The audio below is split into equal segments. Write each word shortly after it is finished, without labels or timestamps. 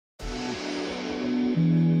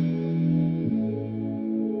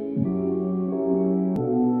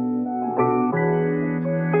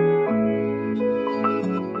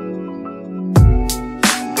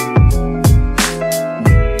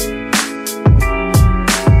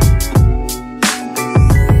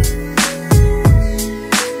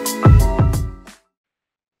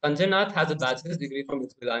Sanjay Nath has a bachelor's degree from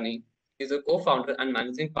Milani. He is a co-founder and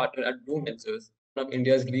managing partner at Bloom Ventures, one of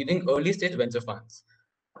India's leading early-stage venture funds.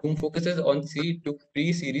 Bloom focuses on seed to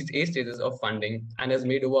pre-Series A stages of funding and has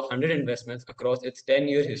made over 100 investments across its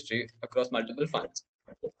 10-year history across multiple funds.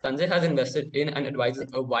 Sanjay has invested in and advises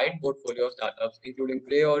a wide portfolio of startups, including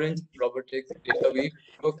Play Orange, Robotics, DataWeave,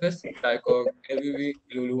 Focus, Tycog, AVV,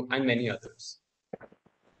 Lulu, and many others.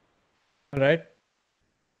 All right.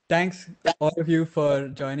 Thanks, all of you, for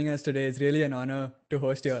joining us today. It's really an honor to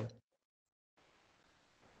host you all.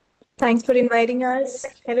 Thanks for inviting us.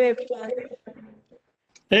 Hello, everyone.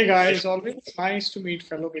 Hey, guys. Always nice to meet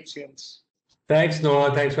fellow BITSians. Thanks,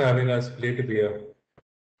 Noah. Thanks for having us. Great to be here.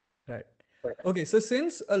 Right. Okay, so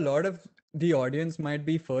since a lot of the audience might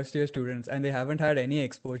be first-year students and they haven't had any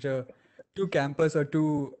exposure to campus or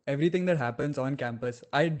to everything that happens on campus,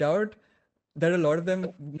 I doubt that a lot of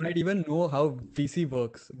them might even know how VC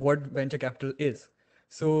works, what venture capital is.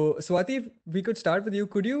 So, Swati, if we could start with you.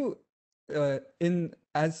 Could you, in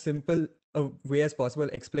as simple a way as possible,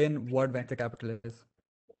 explain what venture capital is?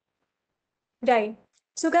 Right.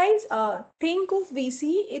 So, guys, think of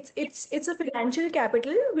VC. It's a financial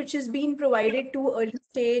capital which is being provided to early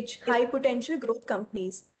stage, high potential growth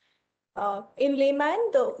companies. In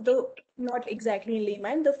layman, the not exactly in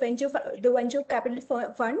layman, the venture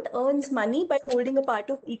capital fund earns money by holding a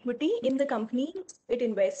part of equity in the company it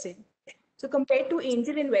invests in. So compared to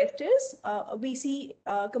angel investors, VC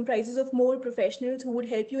comprises of more professionals who would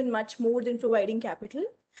help you in much more than providing capital,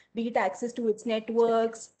 be it access to its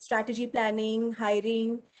networks, strategy planning,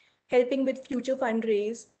 hiring, helping with future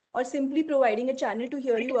fundraise, or simply providing a channel to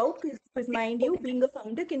hear you out. Because mind you, being a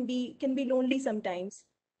founder can be lonely sometimes.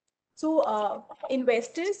 So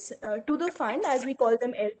investors to the fund, as we call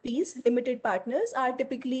them LPs, limited partners, are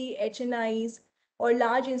typically HNIs or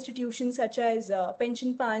large institutions such as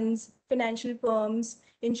pension funds, financial firms,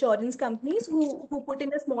 insurance companies who put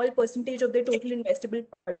in a small percentage of their total investable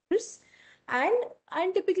dollars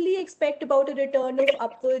and typically expect about a return of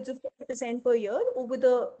upwards of 40% per year over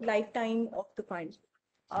the lifetime of the fund.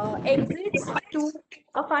 Exits to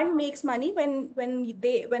a fund makes money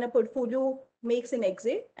when a portfolio makes an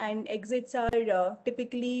exit, and exits are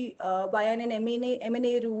typically via an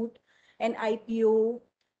M&A route, an IPO,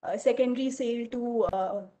 secondary sale to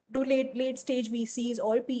late stage VCs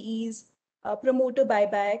or PEs, promoter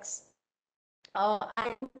buybacks.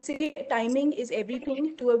 I would say timing is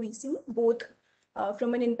everything to a VC, both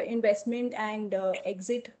from an investment and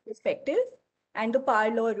exit perspective, and the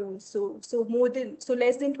par law rules. So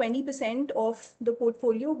less than 20% of the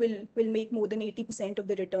portfolio will make more than 80% of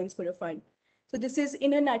the returns for a fund. So this is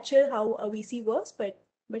in a nutshell how a VC works, but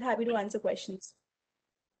happy to answer questions.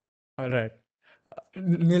 All right.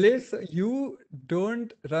 Nilesh, you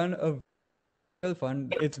don't run a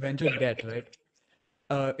fund, it's venture debt,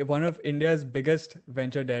 right? One of India's biggest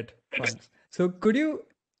venture debt funds. So could you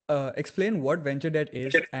explain what venture debt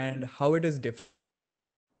is and how it is different?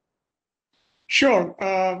 Sure.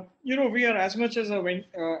 We are as much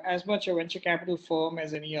a venture capital firm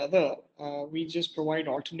as any other. We just provide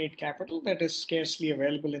alternate capital that is scarcely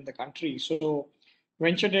available in the country. So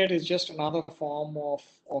venture debt is just another form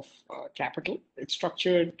of capital. It's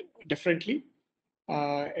structured differently.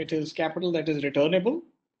 It is capital that is returnable,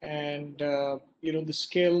 and the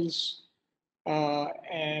skills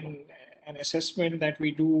and assessment that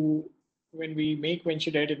we do when we make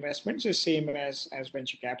venture debt investments is same as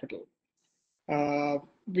venture capital.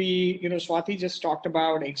 Swati just talked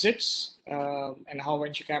about exits and how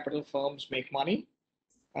venture capital firms make money.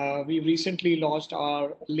 We recently launched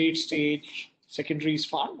our late stage secondaries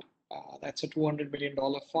fund. That's a $200 million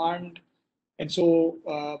fund. And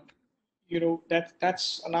so,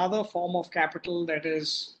 that's another form of capital that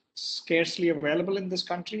is scarcely available in this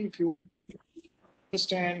country. If you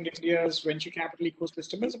understand, India's venture capital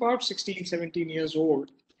ecosystem is about 16, 17 years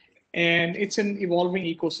old, and it's an evolving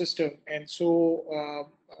ecosystem. And so,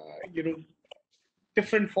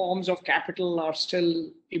 different forms of capital are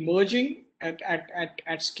still emerging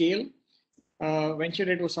at scale. Venture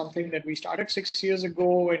debt was something that we started 6 years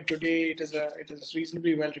ago, and today it is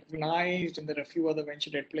reasonably well recognized, and there are a few other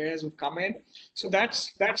venture debt players who've come in. So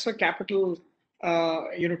that's a capital,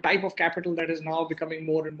 type of capital that is now becoming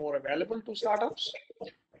more and more available to startups.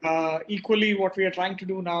 Equally, what we are trying to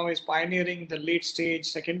do now is pioneering the late stage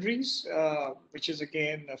secondaries, which is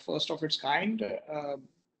again the first of its kind,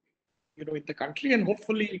 in the country, and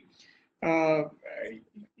hopefully,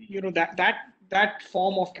 that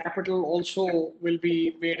form of capital also will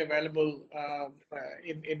be made available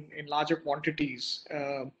in larger quantities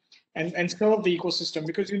and serve the ecosystem,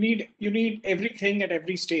 because you need everything at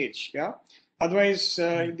every stage. Yeah. Otherwise,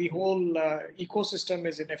 the whole ecosystem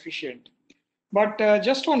is inefficient. But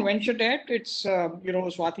just on venture debt, it's,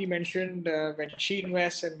 Swati mentioned when she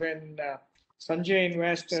invests and when Sanjay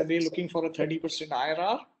invests, they're looking for a 30%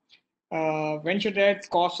 IRR. Venture debt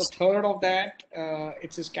costs a third of that.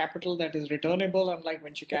 It's his capital that is returnable, unlike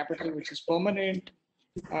venture capital, which is permanent.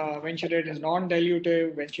 Venture debt is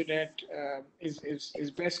non-dilutive. Venture debt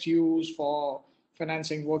is best used for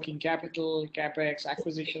financing working capital, capex,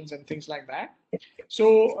 acquisitions, and things like that.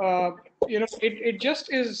 So it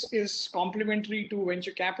just is complementary to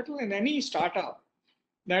venture capital, and any startup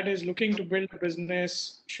that is looking to build a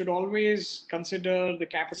business should always consider the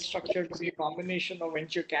capital structure to be a combination of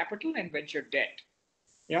venture capital and venture debt.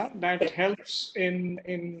 Yeah, that helps in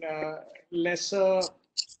lesser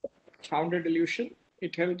founder dilution.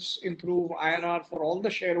 It helps improve IRR for all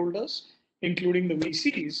the shareholders, including the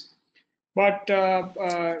VCs. But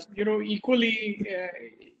equally,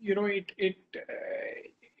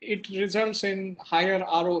 it results in higher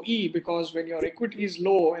ROE, because when your equity is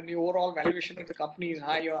low and the overall valuation of the company is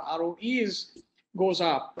high, your ROE goes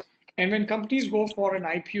up. And when companies go for an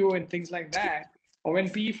IPO and things like that, or when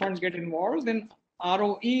PE funds get involved, then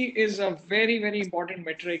ROE is a very, very important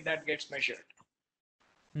metric that gets measured.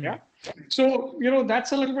 Yeah. So,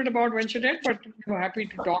 that's a little bit about venture debt, but happy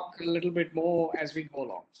to talk a little bit more as we go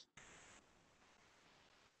along.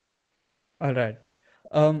 All right.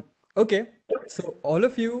 Okay. So all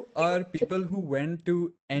of you are people who went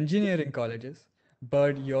to engineering colleges,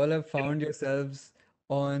 but you all have found yourselves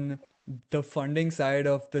on the funding side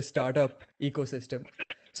of the startup ecosystem.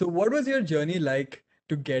 So what was your journey like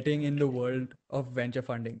to getting in the world of venture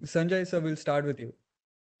funding? Sanjay, so we'll start with you.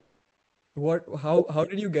 How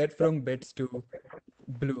did you get from BITS to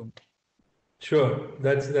Bloom? Sure,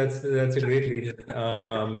 that's a great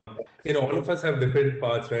lead. All of us have different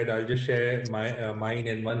paths, right? I'll just share mine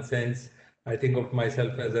in one sense. I think of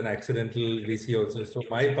myself as an accidental VC also. So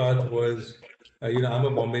my path was, I'm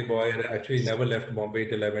a Bombay boy. I actually never left Bombay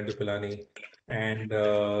till I went to Pilani, and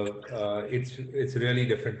it's really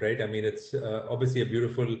different, right? I mean, it's obviously a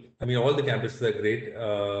beautiful. I mean, all the campuses are great.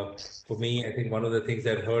 For me, I think one of the things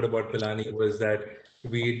I heard about Pilani was that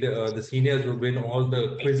the seniors would win all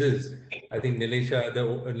the quizzes. I think Nilesh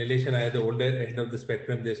and I at the older end of the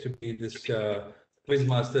spectrum. There used to be this quiz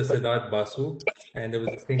master Siddharth Basu, and there was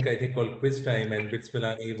this thing I think called Quiz Time, and BITS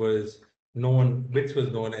Pilani was known. BITS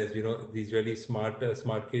was known as these really smart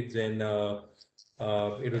kids, and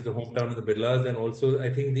it was the hometown of the Birlas, and also I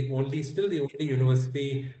think still the only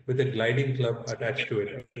university with a gliding club attached to it.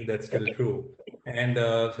 I think that's still true. And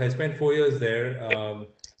so I spent 4 years there.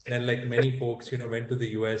 Then, like many folks, went to the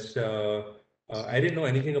US. I didn't know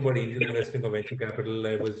anything about angel investing or venture capital.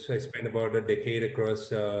 I spent about a decade across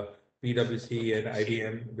PwC and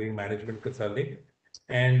IBM doing management consulting.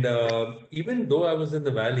 And even though I was in the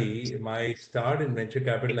Valley, my start in venture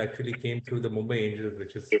capital actually came through the Mumbai Angels,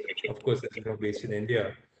 which is, of course, as you know, based in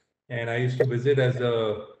India. And I used to visit as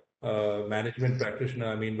a management practitioner,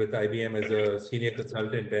 I mean, with IBM as a senior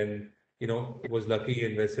consultant, and was lucky,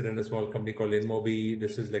 invested in a small company called InMobi.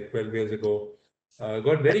 This is like 12 years ago.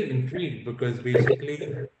 Got very intrigued because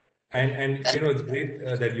basically, and it's great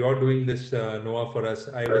that you're doing this, Noah, for us.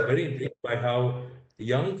 I was very intrigued by how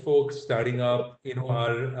young folks starting up,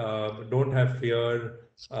 are don't have fear.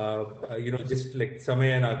 Just like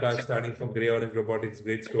Samay and Akash starting from Grey Orange Robotics,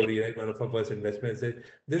 great story, right? One of our first investments.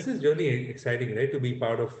 This is really exciting, right? To be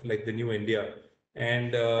part of like the new India.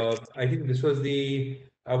 And I think this was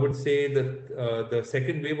I would say the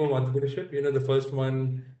second wave of entrepreneurship. The first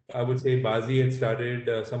one, I would say Bazi had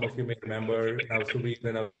started. Some of you may remember now Suveen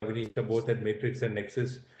and Avanish are both at Matrix and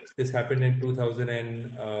Nexus. This happened in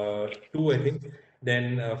 2002, I think.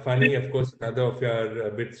 Then Funny, of course, another of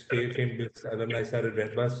your famed BITS alumni started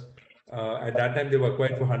Redbus. At that time, they were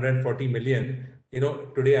acquired for 140 million.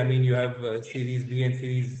 Today, I mean, you have Series B and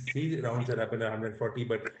Series C rounds that happened at 140,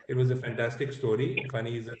 but it was a fantastic story.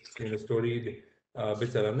 Funny is a storied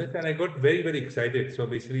BITS alumnus, and I got very, very excited. So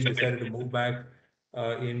basically, decided to move back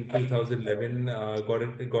in 2011.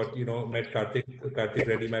 Met Karthik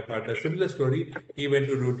Reddy, my partner. Similar story. He went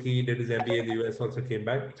to Roorkee, did his MBA in the US, also came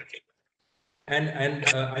back. And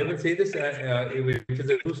I will say this, which is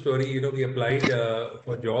a true story. We applied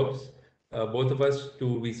for jobs, both of us, to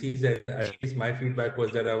VCs, and at least my feedback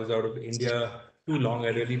was that I was out of India too long. I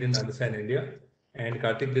really didn't understand India. And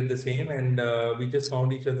Karthik did the same, and we just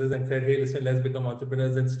found each other and said, "Hey, listen, let's become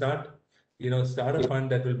entrepreneurs and start a fund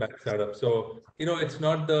that will back startups." So it's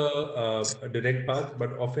not the direct path,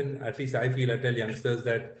 but often, at least I feel, I tell youngsters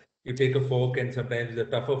that you take a fork, and sometimes the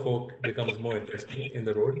tougher fork becomes more interesting in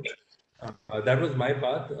the road. That was my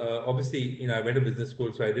path. Obviously, I went to business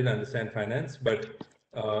school, so I didn't understand finance, but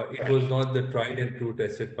it was not the tried and true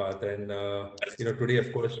tested path. And today,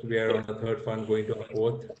 of course, we are on the third fund, going to our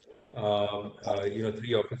fourth.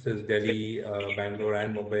 Three offices: Delhi, Bangalore,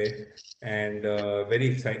 and Mumbai. And very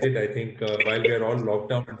excited. I think while we are all locked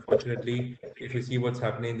down, unfortunately, if you see what's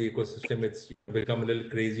happening in the ecosystem, it's become a little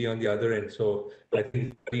crazy on the other end. So I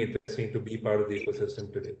think it's very interesting to be part of the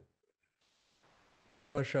ecosystem today.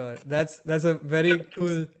 For sure. That's a very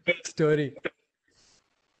cool story.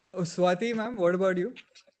 Oh, Swati, ma'am, what about you?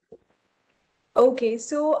 Okay,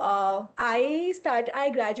 so I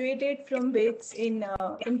graduated from BITS in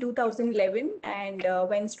 2011 and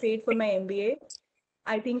went straight for my MBA.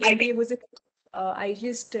 I think MBA was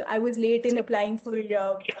I was late in applying for the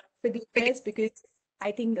US because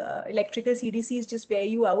I think electrical CDCs just wear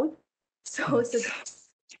you out. So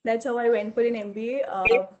that's how I went for an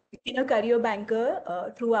MBA. Being a career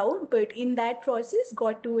banker throughout, but in that process,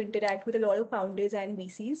 got to interact with a lot of founders and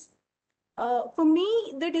VCs. For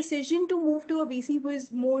me, the decision to move to a VC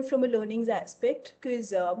was more from a learnings aspect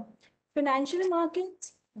because financial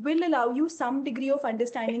markets will allow you some degree of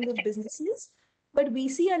understanding of businesses, but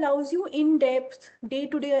VC allows you in-depth,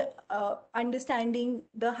 day-to-day understanding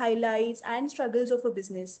the highlights and struggles of a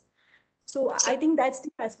business. So I think that's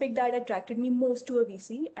the aspect that attracted me most to a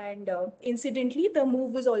VC. And incidentally, the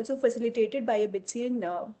move was also facilitated by a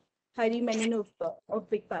Bitsian Hari Menon of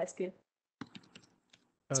Big Basket.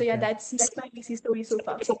 So yeah, Okay, that's my VC story so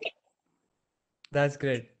far. that's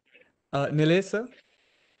great. Nilesh, sir?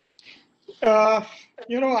 I've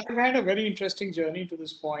had a very interesting journey to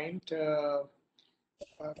this point.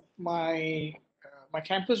 My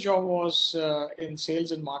campus job was in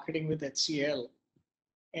sales and marketing with HCL,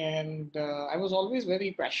 and I was always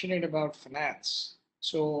very passionate about finance.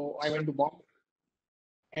 So I went to Bombay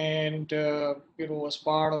and was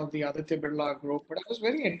part of the Aditya Birla group. But I was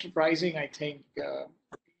very enterprising, I think,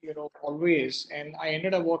 always. And I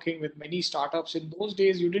ended up working with many startups. In those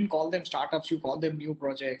days, you didn't call them startups; you called them new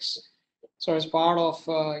projects. So I was part of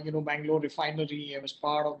Bangalore Refinery. I was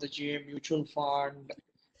part of the GM Mutual Fund.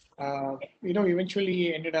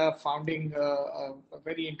 Eventually ended up founding a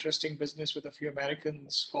very interesting business with a few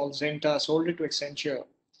Americans called Zenta. Sold it to Accenture.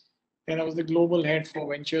 And I was the global head for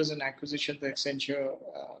ventures and acquisitions at Accenture,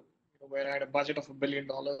 where I had a budget of $1 billion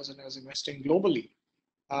and I was investing globally.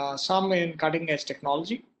 Some in cutting edge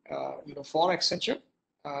technology, for Accenture,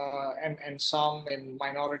 and some in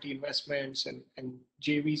minority investments and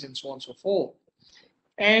JVs and so on and so forth.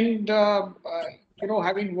 And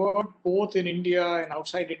having worked both in India and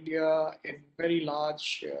outside India in very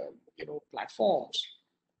large, platforms,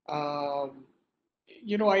 um,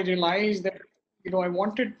 I realized that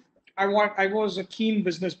I was a keen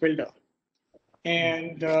business builder,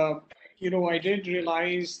 and I did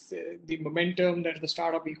realize the momentum that the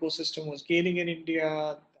startup ecosystem was gaining in India.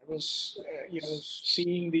 I was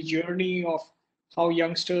seeing the journey of how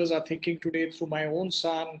youngsters are thinking today through my own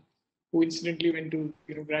son, who incidentally went to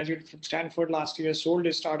graduate from Stanford last year, sold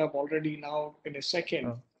his startup already now in his second.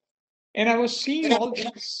 Oh, And I was seeing all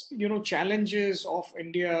these, challenges of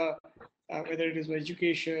India, whether it is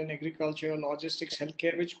education, agriculture, logistics,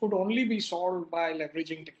 healthcare, which could only be solved by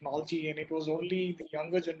leveraging technology, and it was only the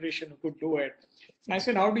younger generation who could do it. And I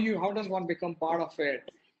said, how does one become part of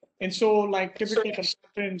it? And so, like typical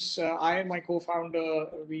consultants, I and my co-founder,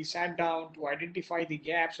 we sat down to identify the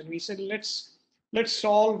gaps, and we said, let's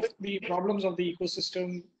solve the problems of the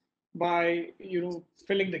ecosystem by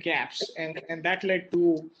filling the gaps, and that led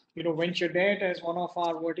to venture debt as one of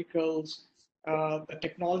our verticals, the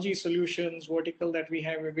technology solutions vertical that we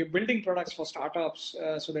have. We're building products for startups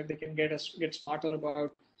so that they can get smarter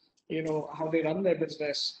about how they run their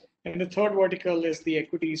business. And the third vertical is the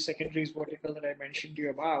equities secondaries vertical that I mentioned to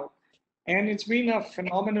you about. And it's been a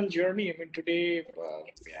phenomenal journey. I mean, today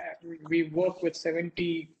we work with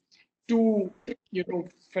 72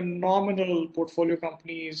 phenomenal portfolio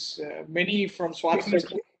companies, many from Swati's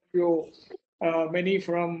portfolio, many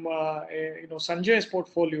from Sanjay's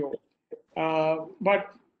portfolio.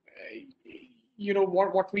 But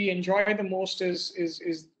what we enjoy the most is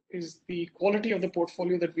the quality of the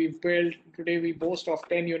portfolio that we've built. Today we boast of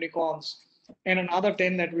 10 unicorns and another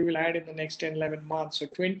 10 that we will add in the next 10, 11 months. So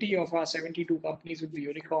 20 of our 72 companies will be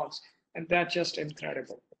unicorns, and that's just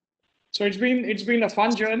incredible. So it's been a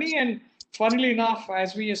fun journey, and funnily enough,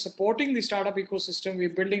 as we are supporting the startup ecosystem, we're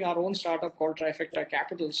building our own startup called Trifecta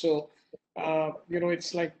Capital. So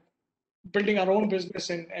it's like building our own business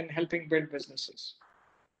and helping build businesses.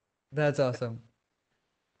 that's awesome.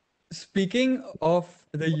 Speaking of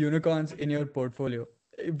the unicorns in your portfolio,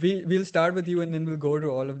 we'll start with you and then we'll go to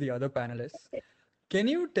all of the other panelists. Can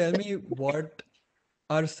you tell me what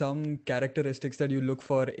are some characteristics that you look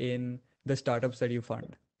for in the startups that you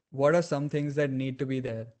fund? What are some things that need to be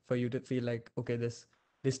there for you to feel like, okay, this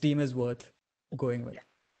team is worth going with?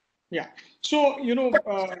 Yeah. So,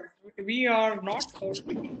 we are not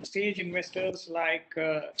stage investors like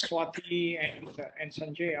Swati and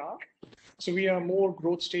Sanjay are. So we are more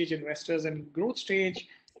growth stage investors, and growth stage,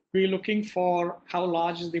 we're looking for how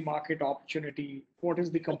large is the market opportunity, what is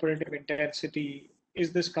the competitive intensity,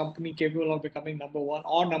 is this company capable of becoming number one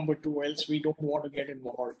or number two, else we don't want to get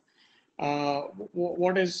involved.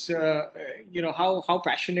 What is how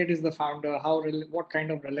passionate is the founder, what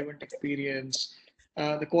kind of relevant experience,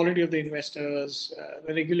 the quality of the investors,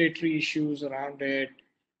 the regulatory issues around it.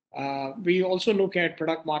 We also look at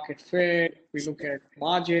product market fit, we look at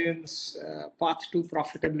margins, path to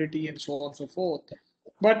profitability, and so on and so forth.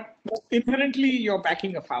 But inherently, you're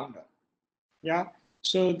backing a founder. Yeah.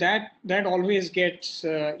 So that always gets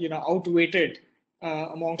outweighted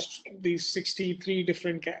amongst these 63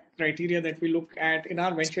 different criteria that we look at in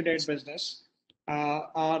our venture debt business.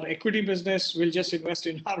 Our equity business will just invest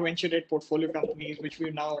in our venture debt portfolio companies, which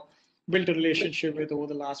we've now built a relationship with over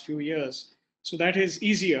the last few years. So that is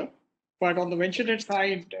easier. But on the venture debt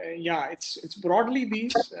side, yeah, it's broadly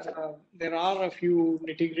these. There are a few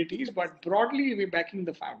nitty-gritties, but broadly we're backing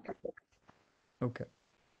the founder. Okay.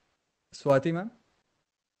 Swati, ma'am?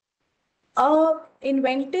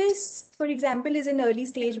 Inventus, for example, is an early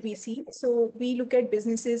stage VC. So we look at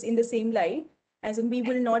businesses in the same light, as in we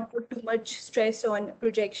will not put too much stress on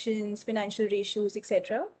projections, financial ratios,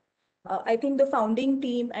 etc. I think the founding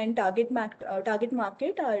team and target market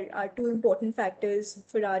are two important factors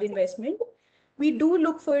for our investment. We do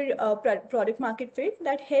look for product market fit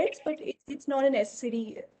that helps, but it's not a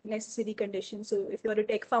necessary condition. So if you're a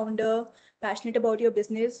tech founder passionate about your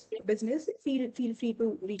business, feel free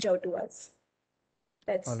to reach out to us.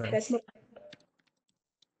 All right. That's more.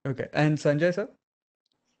 Okay. And Sanjay, sir?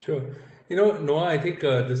 Sure. Noah, I think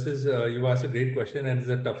this is, you asked a great question, and it's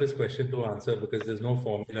the toughest question to answer because there's no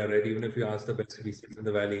formula, right? Even if you ask the best VCs in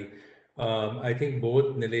the valley. I think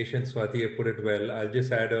both Nilesh and Swati have put it well. I'll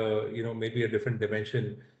just add maybe a different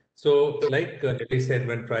dimension. So like Nilesh said,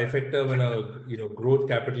 when a growth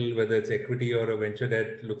capital, whether it's equity or a venture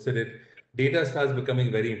debt looks at it, data starts becoming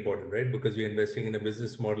very important, right? Because you're investing in a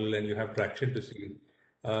business model and you have traction to see.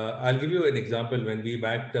 I'll give you an example. When we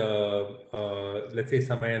backed, let's say,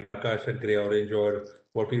 Samay and Akash at Grey Orange, or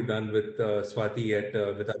what we've done with Swati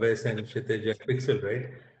with Aves and Kshitij at Pixel, right?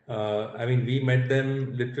 I mean, we met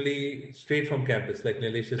them literally straight from campus, like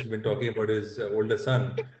Nilesh has been talking about his older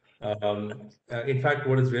son. In fact,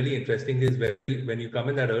 what is really interesting is when you come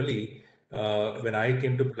in that early, when I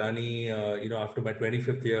came to Pilani, after my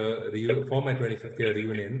 25th year, for my 25th year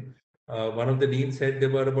reunion, one of the deans said there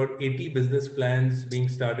were about 80 business plans being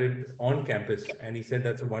started on campus, and he said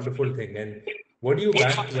that's a wonderful thing. And what do you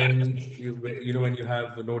back when you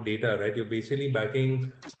have no data, right? You're basically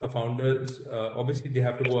backing a founders. Obviously, they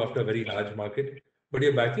have to go after a very large market, but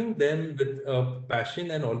you're backing them with a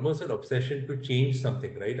passion and almost an obsession to change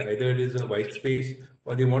something, right? Either it is a white space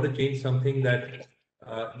or they want to change something that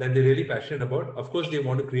they're really passionate about. Of course, they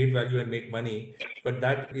want to create value and make money, but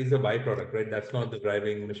that is a byproduct, right? That's not the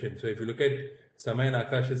driving mission. So if you look at Samay and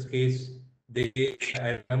Akash's case,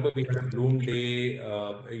 I remember we had a Bloom day.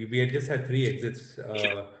 We had just had 3 exits.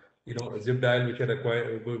 ZipDial,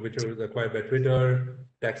 which was acquired by Twitter,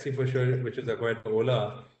 Taxi for Sure, which was acquired by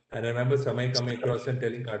Ola. And I remember Samay coming across and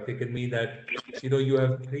telling Karthik and me that, you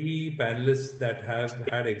have 3 panelists that have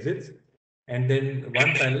had exits, and then one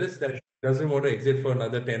panelist that doesn't want to exit for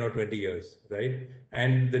another 10 or 20 years, right?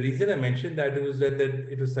 And the reason I mentioned that was that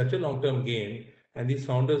it was such a long-term game, and these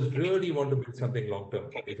founders really want to build something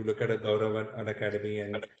long-term. If you look at a Gaurav and Academy,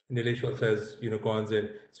 and Nilesh also has unicorns, and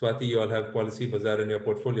Swati, you all have Policy Bazaar in your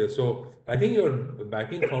portfolio. So I think you're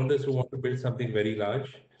backing founders who want to build something very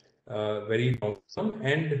large, very long-term,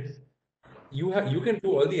 and you can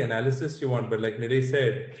do all the analysis you want, but like Nilesh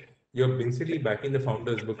said, you're basically backing the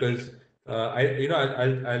founders because I'll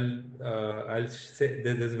say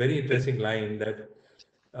there's a very interesting line that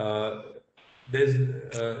uh, there's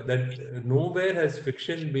that nowhere has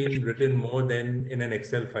fiction been written more than in an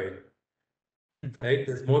Excel file, right?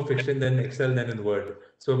 There's more fiction than Excel than in Word.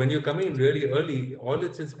 So when you're coming in really early, all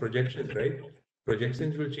it's is projections, right?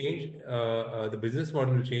 Projections will change. The business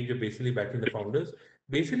model will change. You're basically backing the founders.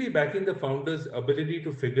 Basically backing the founders' ability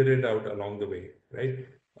to figure it out along the way, right?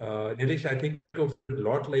 Nilesh, I think of a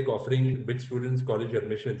lot like offering BIT students college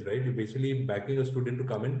admissions, right? You're basically backing a student to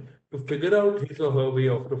come in to figure out his or her way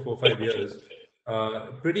after 4 or 5 years.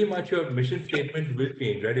 Pretty much your mission statement will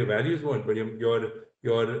change, right? Your values won't, but your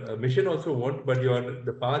Your mission also won't, but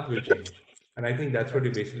the path will change. And I think that's what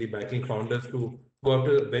you're basically backing founders to go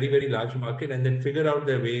after a very, very large market and then figure out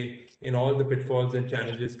their way in all the pitfalls and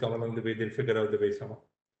challenges come along the way. They'll figure out the way somehow.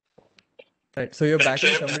 Right. So you're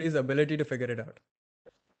backing somebody's ability to figure it out.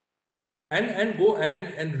 And go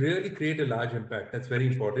and really create a large impact. That's very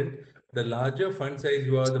important. The larger fund size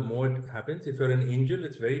you are, the more it happens. If you're an angel,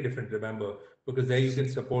 it's very different, remember, because there you can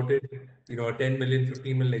support it. You know, a 10 million,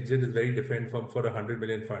 15 million exit is very different from for a 100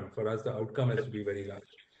 million fund. For us, the outcome has to be very large.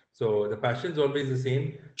 So the passion is always the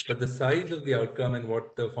same, but the size of the outcome and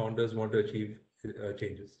what the founders want to achieve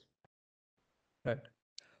changes. Right.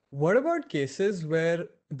 What about cases where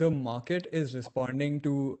the market is responding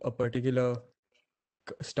to a particular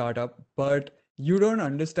startup, but you don't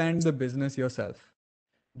understand the business yourself?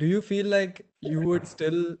 Do you feel like you would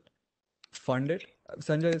still fund it?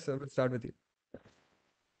 Sanjay, so we'll start with you.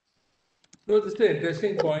 No, this is an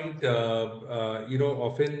interesting point.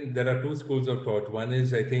 Often there are two schools of thought. One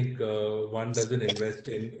is, I think, one doesn't invest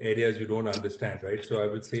in areas you don't understand, right? So I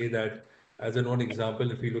would say that, as a known example,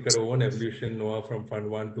 if you look at our own evolution, Noah, from Fund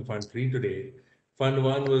 1 to Fund 3 today, Fund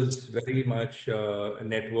 1 was very much a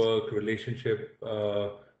network, relationship,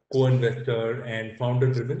 co-investor, and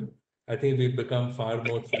founder-driven. I think we've become far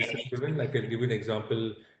more thesis-driven. Like I'll give you an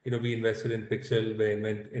example. We invested in Pixel, where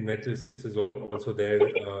Inventus is also there,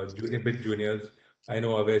 big juniors. I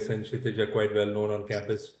know Aves and Kshitij are quite well known on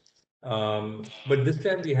campus. But this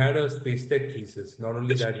time we had a space tech thesis. Not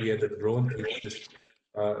only that, we had a drone thesis.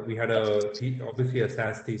 We had obviously a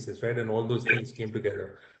SaaS thesis, right? And all those things came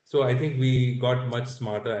together. So I think we got much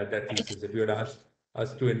smarter at that thesis. If you had asked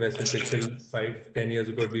us to invest in Pixel 5, 10 years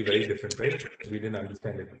ago, it'd be very different, right? Because we didn't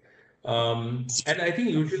understand it. And I think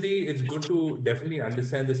usually it's good to definitely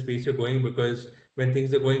understand the space you're going, because when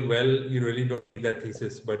things are going well, you really don't need that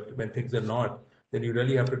thesis. But when things are not, then you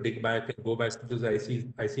really have to dig back and go back to those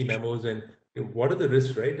IC memos and what are the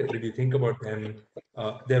risks, right? Did you think about them?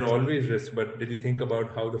 There are always risks, but did you think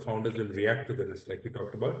about how the founders will react to the risk, like we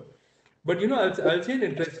talked about? But I'll say an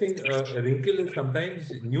interesting wrinkle is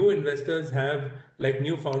sometimes new investors have, like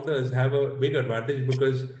new founders, have a big advantage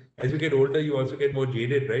because as you get older, you also get more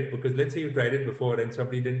jaded, right? Because let's say you tried it before and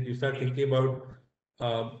somebody didn't, you start thinking about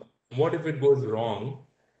what if it goes wrong,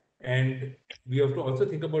 and we have to also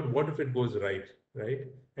think about what if it goes right, right?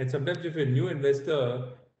 And sometimes if you're a new investor,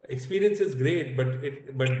 experience is great,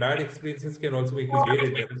 but bad experiences can also make you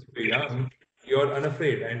jaded. Whereas if you're young, you're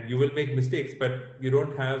unafraid and you will make mistakes, but you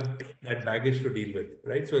don't have that baggage to deal with,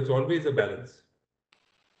 right? So it's always a balance.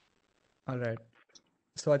 All right.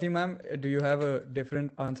 Swati ma'am, do you have a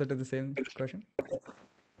different answer to the same question?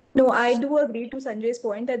 No, I do agree to Sanjay's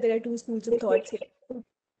point that there are two schools of thoughts here.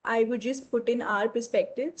 I would just put in our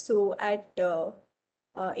perspective. So at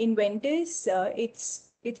Inventus,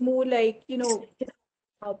 it's more like,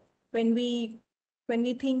 uh, when we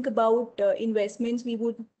think about investments, we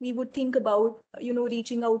would think about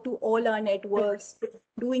reaching out to all our networks,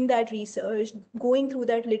 doing that research, going through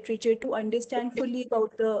that literature to understand fully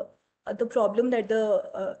about the problem that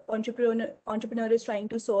the entrepreneur is trying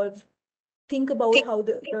to solve. Think about how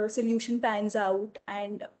the solution pans out,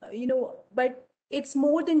 and but it's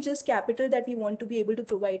more than just capital that we want to be able to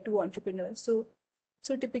provide to entrepreneurs.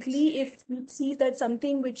 So typically, if we see that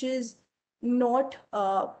something which is not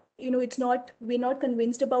it's not, we're not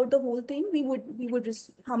convinced about the whole thing, we would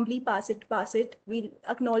just humbly pass it, we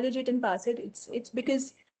acknowledge it and pass it. It's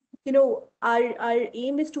because our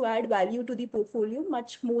aim is to add value to the portfolio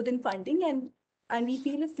much more than funding, and we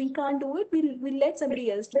feel if we can't do it, we'll let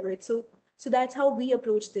somebody else do it. So that's how we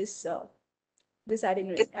approach this at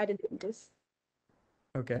Inventus.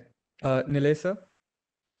 Okay. Nilesh sir?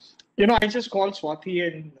 I just call Swati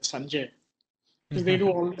and Sanjay because they do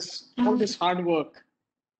all this hard work.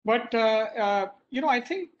 But I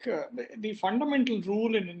think the fundamental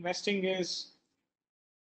rule in investing is,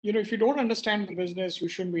 if you don't understand the business, you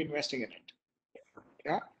shouldn't be investing in it.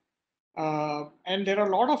 Yeah. And there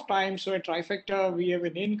are a lot of times, so at Trifecta, we have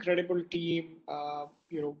an incredible team.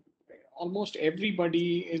 Almost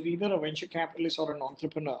everybody is either a venture capitalist or an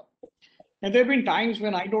entrepreneur. And there have been times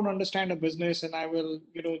when I don't understand a business and I will,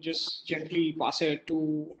 just gently pass it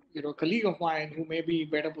to, a colleague of mine who may be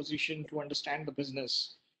better positioned to understand the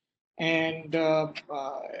business. And,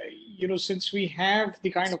 since we have the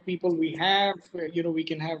kind of people we have, we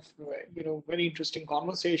can have, very interesting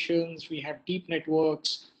conversations. We have deep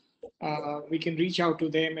networks. We can reach out to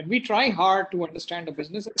them, and we try hard to understand the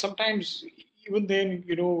business. And sometimes, even then,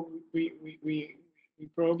 we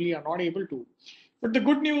probably are not able to. But the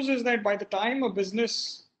good news is that by the time a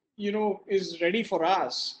business, is ready for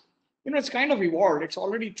us, it's kind of evolved. It's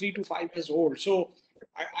already 3 to 5 years old. So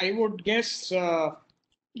I would guess,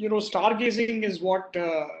 stargazing is what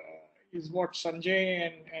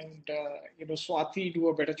Sanjay and Swati do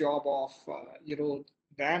a better job of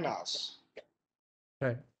than us.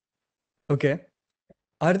 Right. Okay.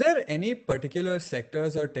 Are there any particular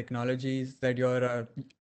sectors or technologies that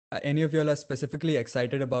any of you are specifically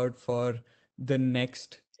excited about for the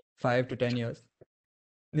next 5 to 10 years?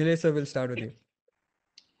 Nilesh sir, we'll start with you.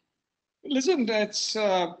 Listen, that's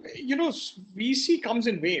VC comes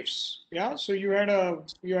in waves. Yeah, so you had a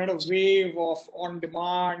wave of on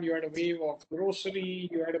demand, you had a wave of grocery,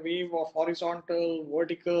 you had a wave of horizontal,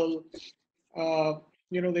 vertical.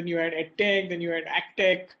 Then you had edtech, then you had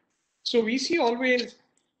agtech. So VC always,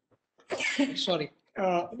 sorry,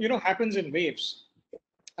 happens in waves.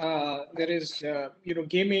 There is,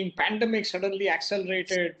 gaming. Pandemic suddenly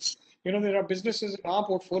accelerated. There are businesses in our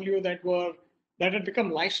portfolio that had become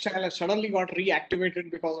lifestyle and suddenly got reactivated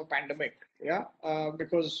because of pandemic. Yeah,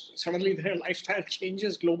 because suddenly there are lifestyle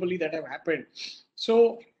changes globally that have happened.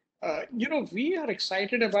 So, we are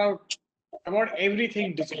excited about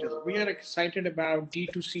everything digital. We are excited about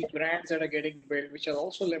D2C brands that are getting built, which are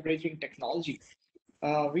also leveraging technology.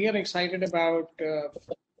 We are excited about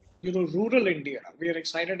rural India. We are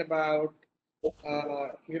excited about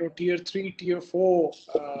tier three, tier four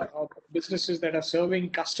businesses that are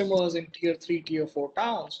serving customers in tier three, tier four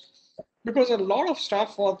towns, because a lot of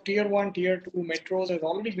stuff for tier one, tier two metros has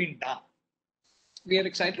already been done. We are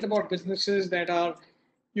excited about businesses that are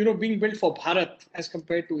being built for Bharat as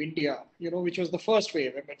compared to India, which was the first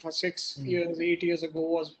wave. I mean, for 6 years, 8 years ago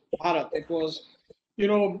was Bharat. It was,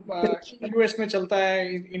 US mein chalta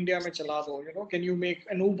hai, India mein chala do, can you make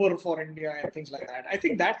an Uber for India and things like that. I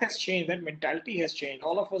think that has changed. That mentality has changed.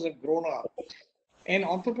 All of us have grown up. And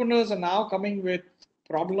entrepreneurs are now coming with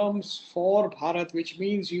problems for Bharat, which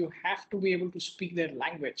means you have to be able to speak their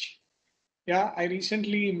language. Yeah, I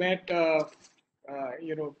recently met a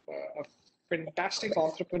fantastic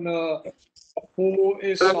entrepreneur who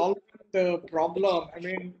is solving the problem. I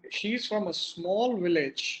mean, she's from a small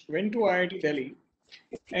village, went to IIT Delhi,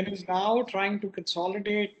 and is now trying to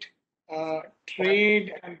consolidate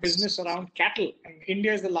trade and business around cattle. And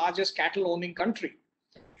India is the largest cattle owning country,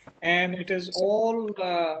 and it is all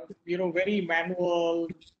very manual.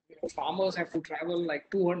 Farmers have to travel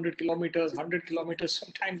like 200 kilometers, 100 kilometers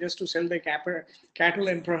sometimes just to sell their cattle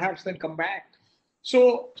and perhaps then come back.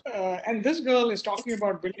 So, and this girl is talking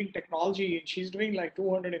about building technology, and she's doing like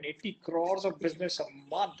 280 crores of business a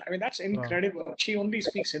month. I mean, that's incredible. She only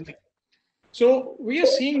speaks Hindi. So we are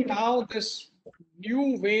seeing now this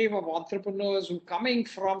new wave of entrepreneurs who coming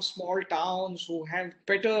from small towns, who have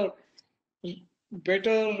better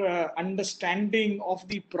understanding of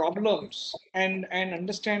the problems and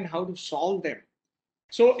understand how to solve them.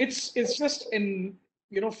 So it's just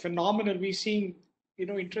phenomenal. We're seeing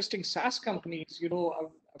interesting SaaS companies.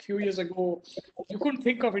 A few years ago, you couldn't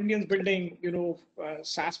think of Indians building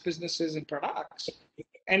SaaS businesses and products,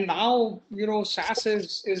 and now SaaS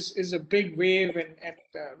is a big wave, and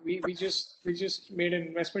we just made an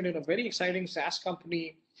investment in a very exciting SaaS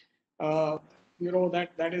company. Uh,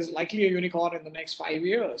 that is likely a unicorn in the next 5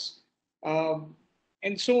 years.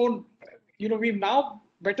 And so, we've now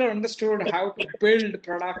better understood how to build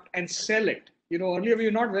product and sell it. Earlier we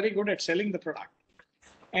were not very good at selling the product.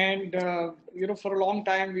 And, for a long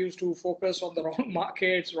time, we used to focus on the wrong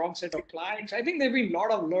markets, wrong set of clients. I think there've been a lot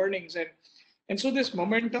of learnings, and so this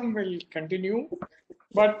momentum will continue.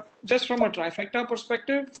 But just from a trifecta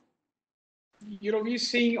perspective, we're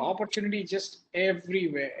seeing opportunity just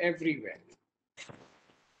everywhere.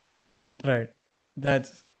 Right.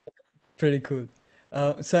 That's pretty cool.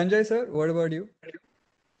 Sanjay sir, what about you?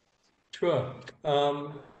 Sure.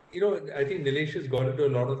 I think Nilesh has got into a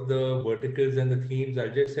lot of the verticals and the themes. I'll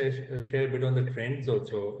just share a bit on the trends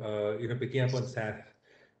also, picking up on SaaS.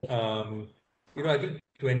 I think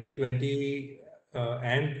 2020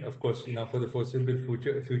 and of course now for the foreseeable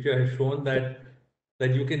future has shown that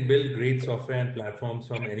you can build great software and platforms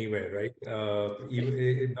from anywhere, right?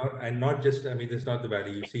 Not just, I mean, it's not the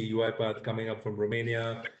value. You see UiPath coming up from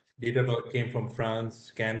Romania, Datadog came from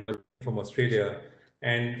France, Canva from Australia.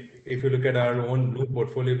 And if you look at our own Blue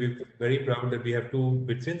portfolio, we're very proud that we have two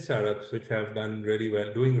BITS startups which have done really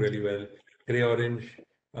well, doing really well. Grey Orange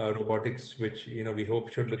Robotics, which we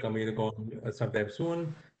hope should become a unicorn sometime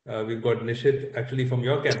soon. We've got Nishit actually from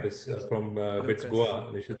your campus, from BITS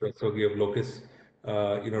Goa, Nishit Rastogi of Locus,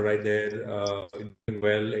 right there, doing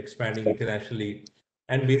well, expanding internationally.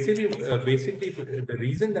 And basically, the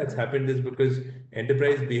reason that's happened is because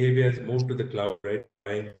enterprise behavior has moved to the cloud, right?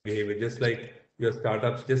 Buying behavior, just like your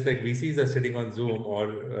startups, just like VCs are sitting on Zoom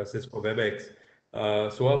or Cisco WebEx,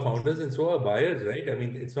 So are founders and so are buyers, right? I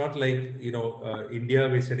mean, it's not like, India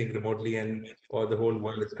we're sitting remotely and or the whole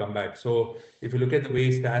world has come back. So if you look at the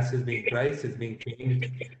way SaaS is being priced, it's being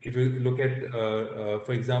changed. If you look at,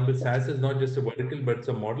 for example, SaaS is not just a vertical, but it's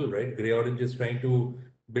a model, right? Grey Orange is trying to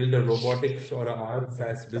build a robotics or a R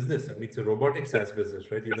SaaS business. I mean, it's a robotic SaaS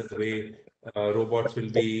business, right? The way robots will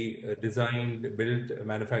be designed, built,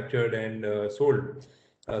 manufactured, and sold.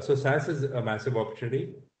 So SaaS is a massive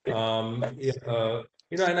opportunity. Yeah,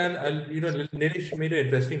 Nilesh made an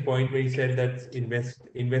interesting point where he said that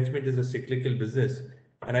investment is a cyclical business,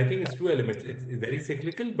 and I think it's two elements. It's very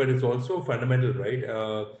cyclical, but it's also fundamental, right?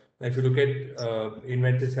 If you look at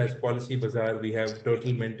Inventus has Policy Bazaar, we have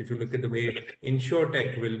Turtle Mint. If you look at the way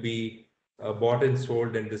InsurTech will be bought and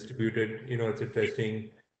sold and distributed, it's interesting.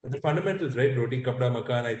 But the fundamentals, right? Roti, Kapda,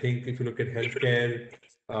 Makan. I think if you look at healthcare,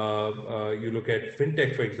 you look at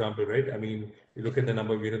fintech, for example, right? I mean, you look at the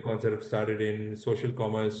number of unicorns that have started in social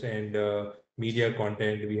commerce and media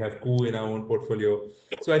content. We have Koo in our own portfolio.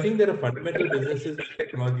 So I think there are fundamental businesses that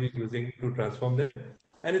technology is using to transform them.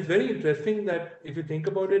 And it's very interesting that if you think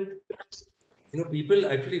about it, people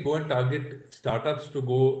actually go and target startups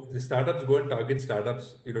the startups go and target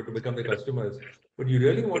startups, to become the customers. But you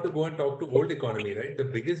really want to go and talk to old economy, right? The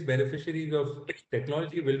biggest beneficiaries of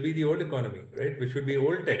technology will be the old economy, right? Which would be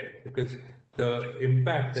old tech, because the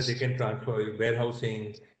impact that they can transfer,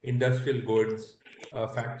 warehousing, industrial goods,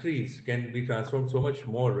 factories can be transformed so much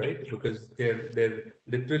more, right? Because they're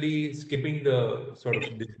literally skipping the sort of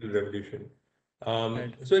digital revolution.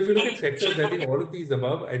 Right. So if you look at sectors, I think all of these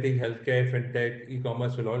above, I think healthcare, fintech,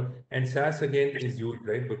 e-commerce will all, and SaaS again is huge,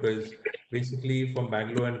 right? Because basically from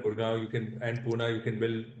Bangalore and Gurgaon, and Pune, you can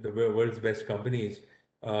build the world's best companies.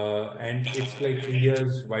 And it's like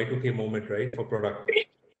India's Y2K moment, right, for product.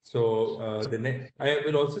 So I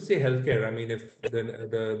will also say healthcare. I mean, if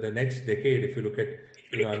the next decade, if you look at,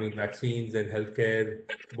 I mean, vaccines and healthcare,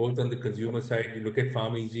 both on the consumer side, you look at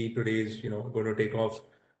Farm Easy today is, going to take off.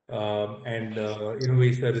 And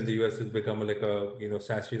Innovator in the US has become like a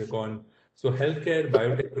SaaS unicorn. So healthcare,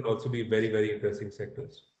 biotech will also be very, very interesting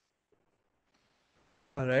sectors.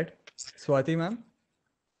 All right. Swati, ma'am?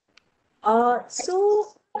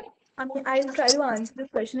 So, I mean, I'll try to answer this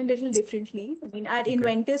question a little differently. I mean, at Okay.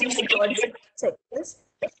 Inventus, we got sectors.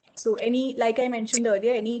 So, like I mentioned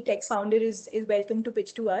earlier, any tech founder is welcome to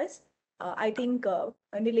pitch to us. I think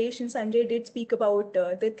Nilesh and Sanjay did speak about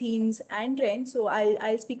the themes and trends. So,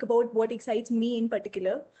 I'll speak about what excites me in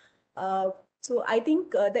particular. So, I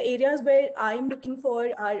think the areas where I'm looking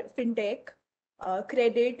for are fintech,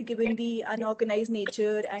 credit, given the unorganized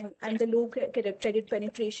nature and the low credit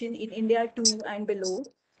penetration in India too and below.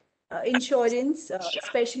 Insurance,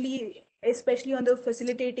 especially on the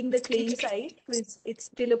facilitating the claim side, because it's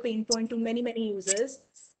still a pain point to many users.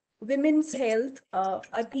 Women's health,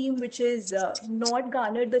 a theme which is not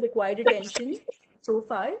garnered the required attention so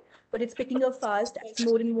far, but it's picking up fast as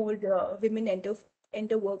more and more women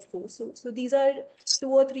enter workforce. So these are two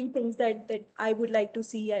or three things that I would like to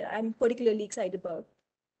see and I'm particularly excited about.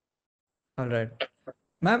 All right.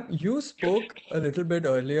 Ma'am, you spoke a little bit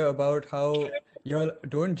earlier about how y'all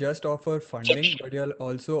don't just offer funding, but y'all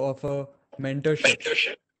also offer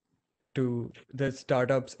mentorship to the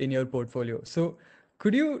startups in your portfolio. So,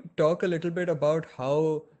 could you talk a little bit about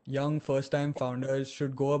how young first-time founders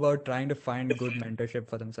should go about trying to find good mentorship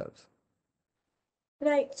for themselves?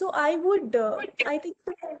 Right. So I think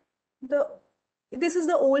the this is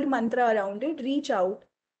the old mantra around it, reach out.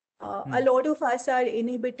 A lot of us are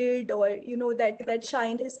inhibited, or that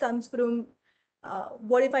shyness comes from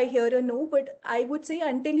what if I hear a no? But I would say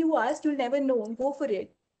until you ask, you'll never know. Go for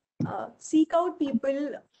it. Seek out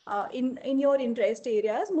people in your interest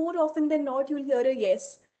areas. More often than not, you'll hear a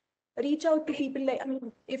yes. Reach out to people, like, I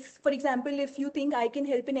mean, if, for example, if you think I can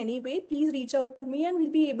help in any way, please reach out to me and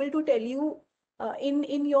we'll be able to tell you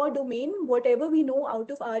in your domain whatever we know out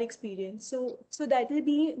of our experience. So that will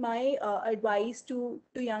be my advice to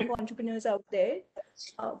young entrepreneurs out there.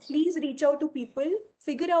 Please reach out to people,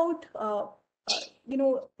 figure out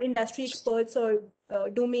industry experts or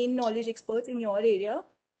domain knowledge experts in your area,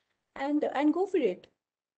 and go for it.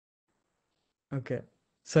 Okay.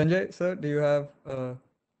 Sanjay, sir, do you have a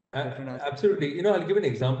different answer? Absolutely. I'll give an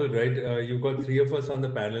example, right? You've got three of us on the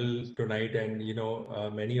panel tonight, and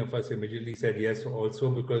many of us immediately said yes, also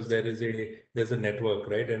because there's a network,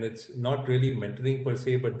 right? And it's not really mentoring per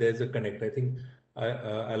se, but there's a connect. I think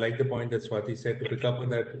I like the point that Swati said. To pick up on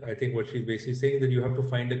that, I think what she's basically saying that you have to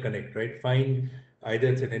find a connect, right? Find either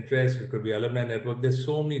it's an interest, it could be alumni network. There's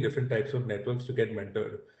so many different types of networks to get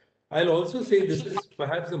mentored. I'll also say this is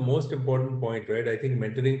perhaps the most important point, right? I think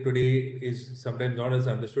mentoring today is sometimes not as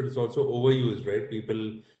understood. It's also overused, right?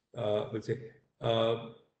 People will say uh,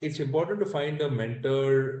 it's important to find a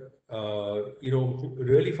mentor,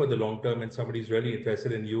 really for the long term, and somebody's really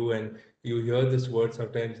interested in you. And you hear this word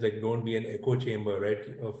sometimes like, don't be an echo chamber, right?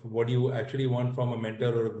 Of what you actually want from a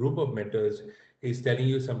mentor or a group of mentors is telling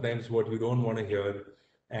you sometimes what you don't want to hear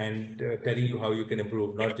and telling you how you can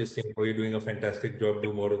improve, not just saying, oh, you're doing a fantastic job,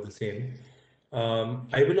 do more of the same.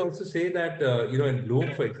 I will also say that, in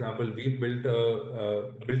Bloom, for example, we built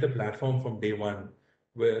a platform from day one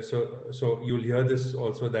where, so you'll hear this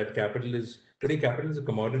also that capital is a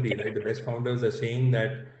commodity, right? The best founders are saying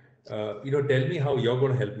that, tell me how you're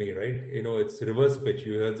going to help me, right? It's reverse pitch.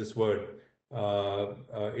 You hear this word.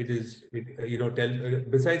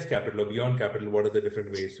 Besides capital or beyond capital, what are the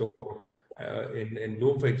different ways? So in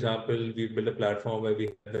Bloom, for example, we built a platform where we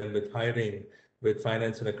help them with hiring, with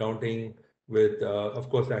finance and accounting, with, of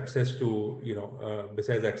course, access to,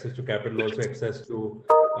 besides access to capital, also access to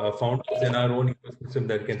founders in our own ecosystem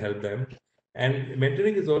that can help them. And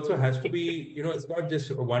mentoring is also has to be, it's not just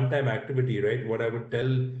a one-time activity, right? What I would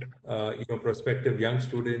tell, prospective young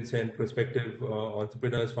students and prospective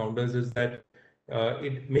entrepreneurs, founders is that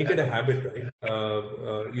make it a habit, right?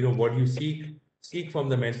 What you seek from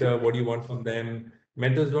the mentor, what you want from them.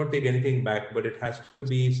 Mentors don't take anything back, but it has to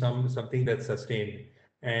be something that's sustained.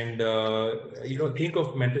 And think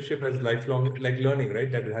of mentorship as lifelong, like learning,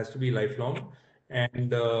 right? That it has to be lifelong,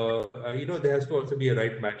 and there has to also be a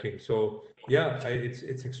right matching. So yeah,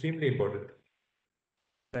 it's extremely important.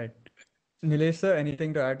 Right. Nilesh sir,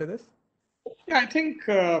 anything to add to this? Yeah, I think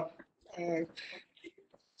uh,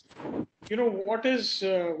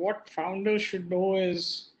 what founders should know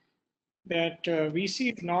is that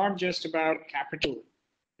VC is not just about capital.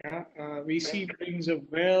 Yeah, VC brings a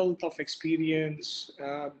wealth of experience.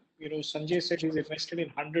 Sanjay said he's invested in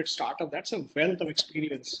 100 startups. That's a wealth of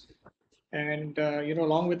experience. And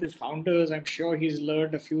along with his founders, I'm sure he's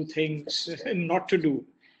learned a few things not to do,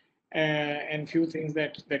 and few things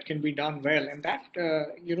that can be done well. And that uh,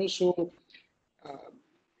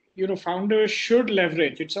 founders should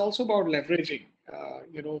leverage. It's also about leveraging.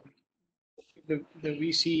 The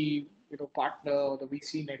VC partner or the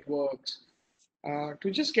VC networks to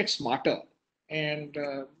just get smarter, and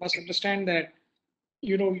must understand that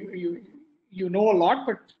you know a lot,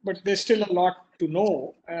 but there's still a lot to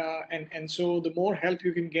know, and so the more help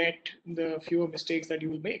you can get, the fewer mistakes that you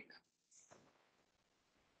will make.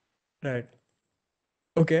 Right.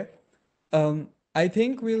 Okay. I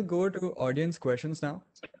think we'll go to audience questions now.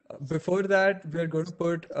 Before that, we're going to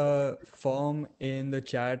put a form in the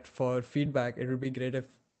chat for feedback. It would be great if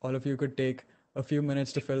all of you could take a few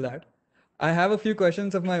minutes to fill that. I have a few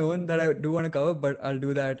questions of my own that I do want to cover, but I'll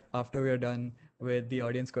do that after we are done with the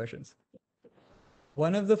audience questions.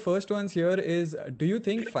 One of the first ones here is, do you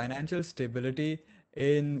think financial stability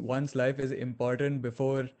in one's life is important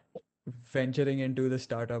before venturing into the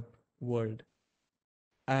startup world?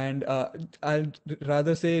 And I'll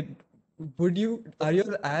rather say, are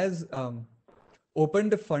you as open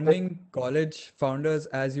to funding college founders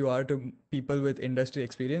as you are to people with industry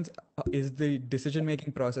experience? Is the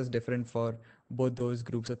decision-making process different for both those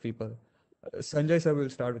groups of people? Sanjay sir, we'll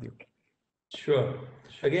start with you. Sure.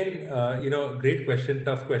 Again, great question,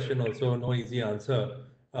 tough question also, no easy answer.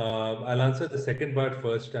 I'll answer the second part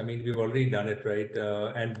first. I mean, we've already done it, right?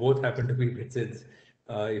 And both happen to be BITS.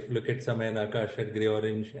 If you look at Samay and Akash at Grey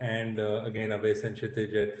Orange, and again, Abhay and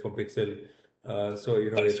Kshitij at from Pixel. So,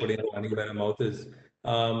 they're putting our money where our mouth is.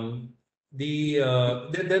 There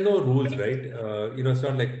are no rules, right? It's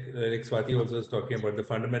not like Swati also was talking about the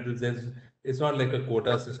fundamentals. It's not like a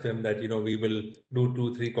quota system that, we will do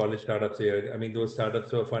 2, 3 college startups a year. I mean, those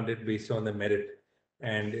startups were funded based on the merit,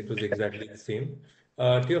 and it was exactly the same.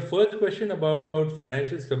 To your first question about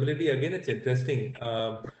financial stability, again, it's interesting.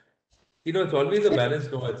 It's always a balance.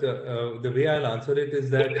 No, the way I'll answer it is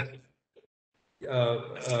that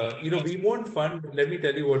we won't fund, let me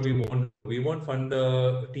tell you what we won't do. We won't fund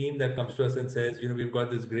a team that comes to us and says, we've got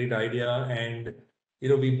this great idea and,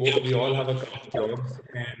 we all have a couple of jobs.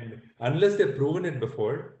 And unless they've proven it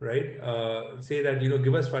before, right, say that,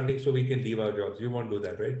 give us funding so we can leave our jobs. We won't do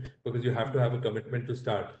that, right? Because you have to have a commitment to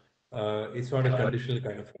start. It's not a conditional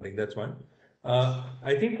kind of funding. That's one.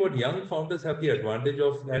 I think what young founders have the advantage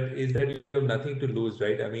of that is that you have nothing to lose,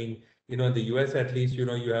 right? I mean, in the US at least,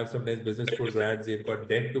 you have sometimes business school grads, they've got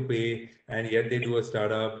debt to pay, and yet they do a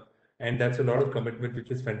startup. And that's a lot of commitment, which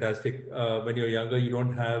is fantastic. When you're younger, you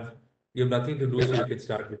have nothing to lose, so you can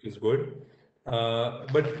start, which is good.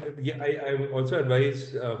 But yeah, I also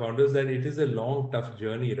advise founders that it is a long, tough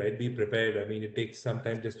journey, right? Be prepared. I mean, it takes some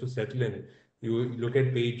time just to settle in. You look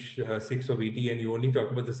at page 6 of ET and you only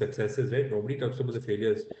talk about the successes, right? Nobody talks about the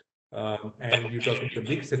failures. And you talk about the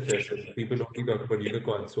big successes. People only talk about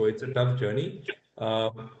unicorns. So it's a tough journey.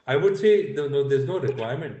 I would say no, there's no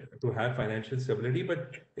requirement to have financial stability,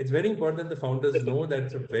 but it's very important that the founders know that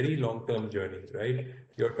it's a very long-term journey, right?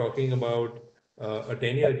 You're talking about a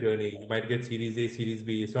 10-year journey. You might get Series A, Series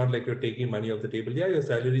B. It's not like you're taking money off the table. Yeah, your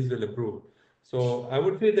salaries will improve. So I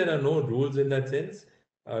would say there are no rules in that sense.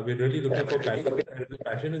 We're really looking for passion. And if the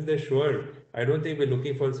passion is there, sure. I don't think we're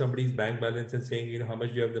looking for somebody's bank balance and saying, how much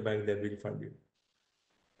do you have in the bank, then we'll fund you.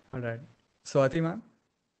 All right. Swati, ma'am?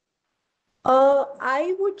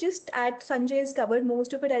 I would just add, Sanjay's covered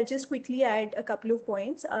most of it. I'll just quickly add a couple of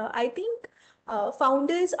points. I think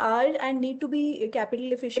founders are and need to be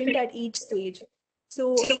capital efficient at each stage.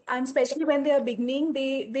 So, and especially when they are beginning,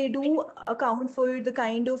 they do account for the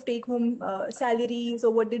kind of take home salaries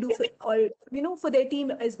or what they do for, or for their team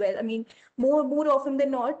as well. I mean, more often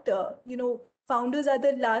than not, founders are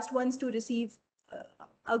the last ones to receive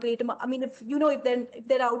a great amount. I mean, if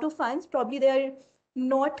they're out of funds, probably they're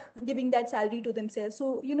not giving that salary to themselves.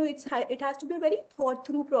 So it has to be a very thought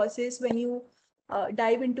through process when you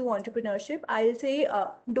dive into entrepreneurship. I'll say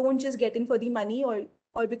don't just get in for the money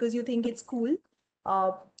or because you think it's cool.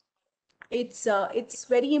 Uh, it's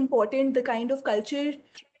very important. The kind of culture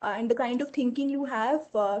and the kind of thinking you have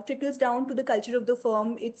trickles down to the culture of the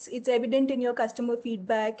firm. It's evident in your customer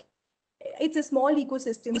feedback. It's a small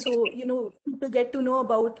ecosystem, so people get to know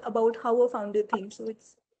about how a founder thinks. So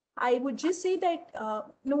I would just say that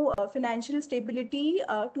financial stability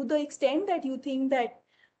to the extent that you think that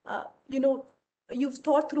uh, you know you've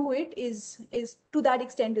thought through it is to that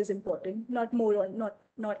extent is important, not more or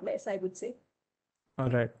not less, I would say. All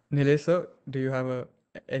right. Nilesh, sir, do you have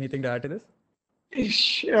anything to add to this?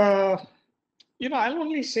 Ish, I'll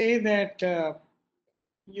only say that,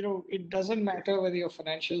 it doesn't matter whether you're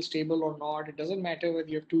financially stable or not. It doesn't matter whether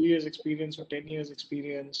you have 2 years experience or 10 years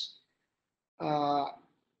experience. Uh,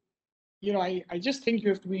 I just think you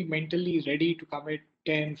have to be mentally ready to commit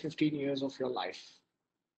 10, 15 years of your life.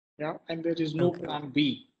 Yeah. And there is no Okay. plan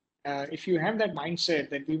B. If you have that mindset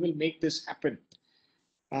that we will make this happen.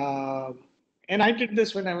 And I did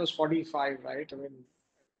this when I was 45, right? I mean,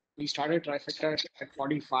 we started Trifecta at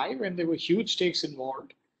 45 and there were huge stakes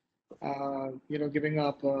involved. Giving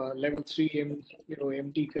up level three,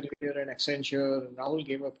 MD career and Accenture, and Rahul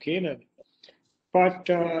gave up Canon. But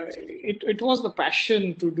it was the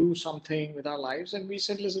passion to do something with our lives, and we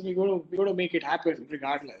said, listen, we're going to make it happen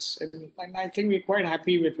regardless. And I think we're quite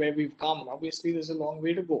happy with where we've come. Obviously, there's a long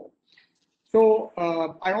way to go. So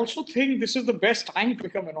I also think this is the best time to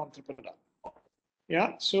become an entrepreneur.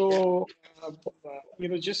 Yeah. So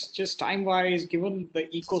just time wise, given the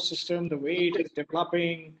ecosystem, the way it is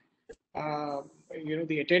developing, uh,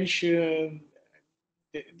 the attention,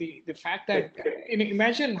 the fact that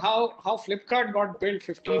imagine how Flipkart got built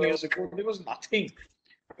 15 years ago. There was nothing.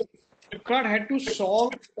 Flipkart had to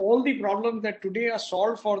solve all the problems that today are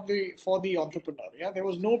solved for the entrepreneur. Yeah, there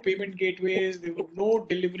was no payment gateways, there were no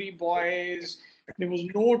delivery boys, there was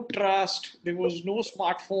no trust, there was no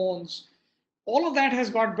smartphones. All of that has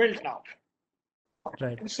got built now.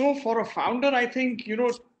 Right. And so for a founder, I think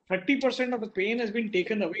 30% of the pain has been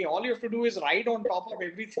taken away. All you have to do is ride on top of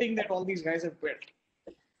everything that all these guys have built.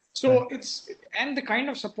 So and the kind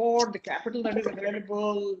of support, the capital that is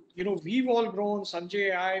available, we've all grown,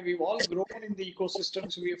 Sanjay, we've all grown in the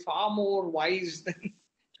ecosystem. So we're far more wise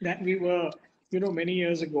than we were, many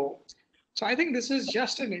years ago. So I think this is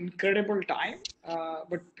just an incredible time.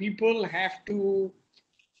 But people have to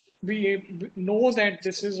know that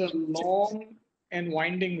this is a long and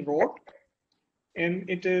winding road, and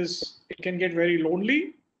it can get very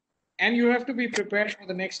lonely. And you have to be prepared for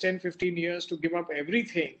the next 10, 15 years to give up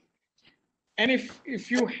everything. And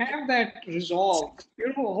if you have that resolve,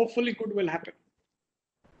 hopefully good will happen.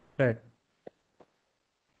 Right.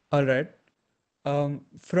 All right.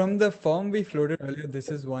 From the form we floated earlier, this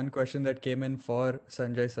is one question that came in for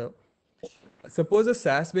Sanjay sir. Suppose a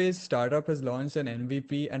SaaS-based startup has launched an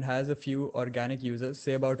MVP and has a few organic users,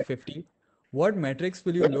 say about 50. What metrics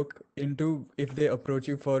will you look into if they approach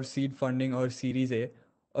you for seed funding or Series A?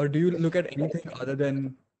 Or do you look at anything other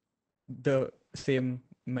than the same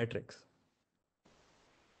metrics?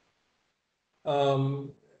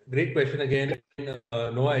 Great question again.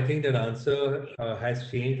 No, I think that answer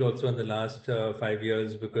has changed also in the last 5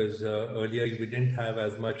 years because earlier we didn't have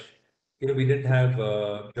as much, we didn't have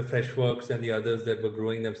the Freshworks and the others that were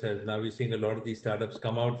growing themselves. Now we're seeing a lot of these startups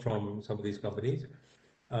come out from some of these companies.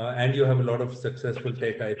 And you have a lot of successful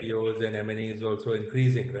tech IPOs, and M&A is also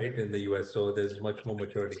increasing, right, in the US. So there's much more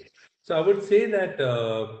maturity. So I would say that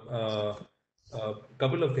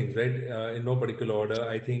couple of things, right? In no particular order.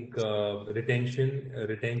 I think retention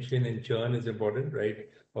and churn is important, right?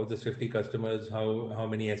 Of those 50 customers, how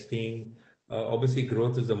many are staying? Obviously,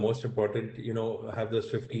 growth is the most important. Have those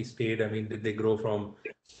 50 stayed? I mean, did they grow from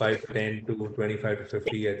 5 to 10 to 25 to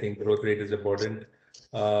 50? I think growth rate is important.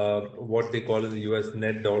 What they call in the US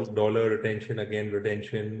net dollar retention, again,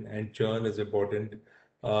 retention and churn is important.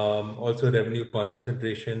 Also revenue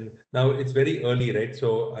concentration. Now it's very early, right?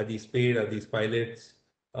 So are these paid? Are these pilots?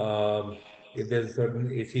 If there's a certain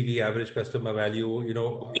ACV, average customer value,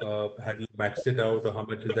 have you maxed it out, or how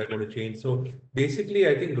much is that going to change? So basically,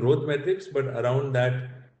 I think growth metrics, but around that,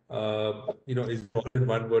 is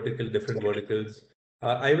one vertical, different verticals.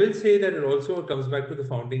 I will say that it also comes back to the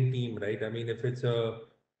founding team, right? I mean, if it's a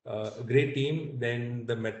great team, then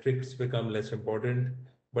the metrics become less important.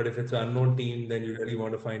 But if it's an unknown team, then you really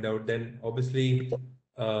want to find out. Then obviously,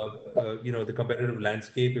 the competitive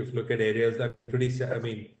landscape. If you look at areas that are pretty, I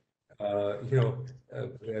mean,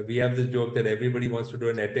 we have this joke that everybody wants to do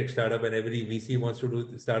an edtech startup, and every VC wants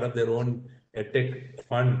to start up their own edtech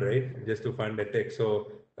fund, right? Just to fund edtech.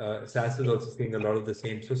 So SaaS is also seeing a lot of the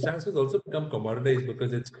same. So SaaS has also become commoditized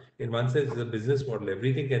because it's, in one sense, it's a business model.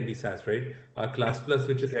 Everything can be SaaS, right? Class Plus,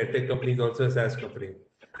 which is edtech company, is also a SaaS company.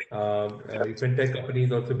 Fintech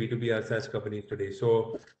companies also B2B are SaaS companies today.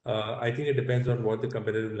 So I think it depends on what the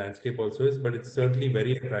competitive landscape also is, but it's certainly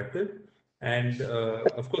very attractive. And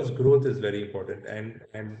of course, growth is very important,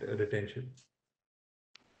 and retention.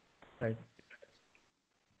 Right.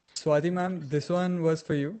 Swati ma'am, this one was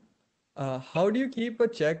for you. How do you keep a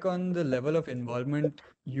check on the level of involvement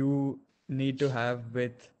you need to have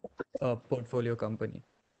with a portfolio company?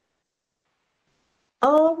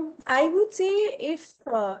 I would say if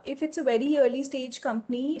it's a very early stage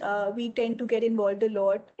company, we tend to get involved a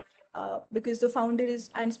lot because the founder is,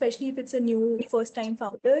 and especially if it's a new first time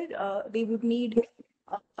founder, they would need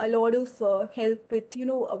a lot of help with,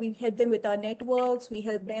 we help them with our networks, we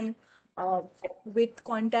help them uh, with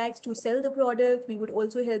contacts to sell the product. We would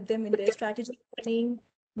also help them in their strategy planning,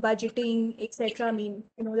 budgeting, etc. I mean,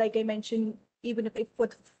 like I mentioned, even if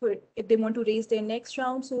they want to raise their next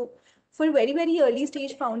round. So for very, very early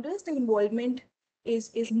stage founders, the involvement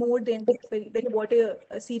is more than what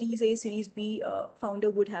a Series A, Series B founder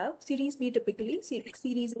would have. Series B typically,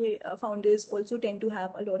 Series A founders also tend to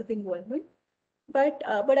have a lot of involvement. But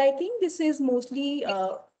I think this is mostly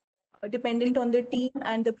dependent on the team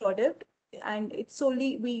and the product, and it's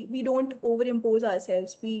solely we don't overimpose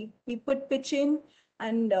ourselves. We pitch in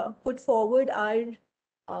and put forward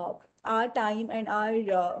uh, our time and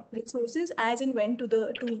our resources as and when to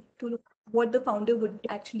what the founder would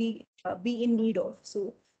actually be in need of.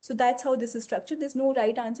 So that's how this is structured. There's no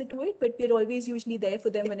right answer to it, but we're always usually there for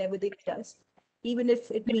them whenever they need us, even if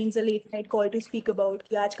it means a late night call to speak about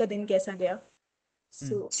कि आज का दिन कैसा गया.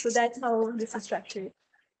 So that's how this is structured.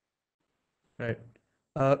 Right.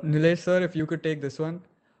 Nilesh sir, if you could take this one.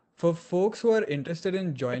 For folks who are interested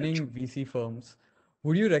in joining VC firms,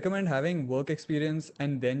 would you recommend having work experience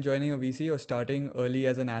and then joining a VC, or starting early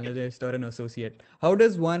as an analyst or an associate? How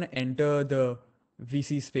does one enter the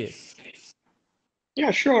VC space?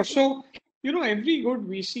 Yeah, sure. So, every good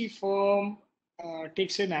VC firm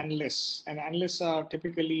takes in analysts, and analysts are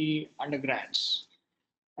typically undergrads.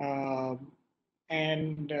 Um,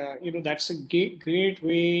 and that's a great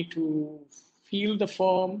way to feel the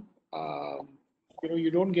firm.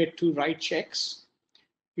 You don't get to write checks.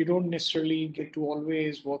 You don't necessarily get to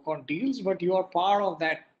always work on deals, but you are part of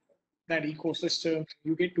that ecosystem.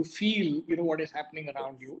 You get to feel, what is happening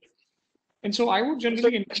around you. And so I would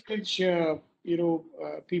generally encourage,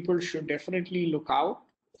 people should definitely look out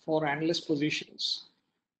for analyst positions.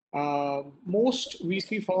 Most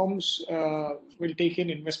VC firms will take in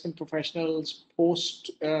investment professionals post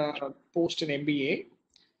an MBA,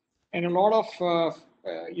 and a lot of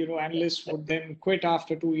analysts would then quit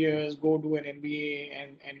after 2 years, go do an MBA,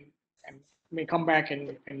 and may come back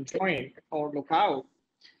and join or look out.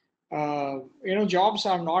 Jobs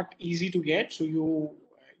are not easy to get, so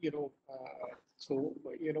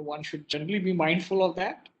one should generally be mindful of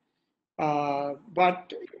that.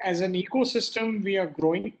 But as an ecosystem, we are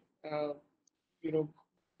growing. Uh, you know,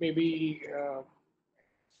 Maybe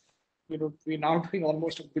we're now doing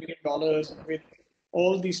almost $1 billion with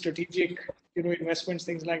all these strategic investments,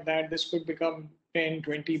 things like that. This could become 10,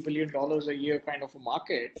 $20 billion a year kind of a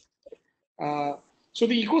market. So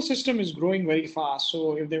the ecosystem is growing very fast.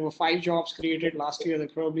 So if there were 5 jobs created last year,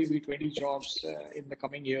 there'll probably be 20 jobs in the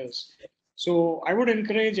coming years. So I would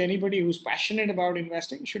encourage anybody who's passionate about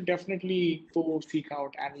investing should definitely go seek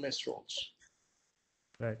out analyst roles.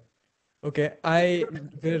 Right. Okay.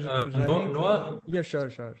 We're running. Noah, Yeah, sure,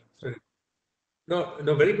 sure. sorry. No,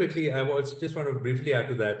 no, very quickly, I also just want to briefly add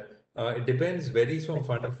to that. It depends, varies from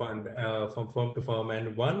fund to fund, from firm to firm.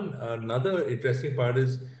 And another interesting part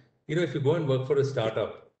is, if you go and work for a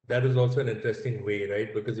startup, that is also an interesting way,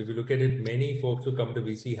 right? Because if you look at it, many folks who come to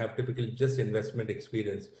VC have typically just investment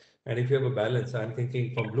experience. And if you have a balance, I'm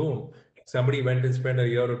thinking from Bloom, somebody went and spent a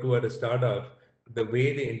year or two at a startup, the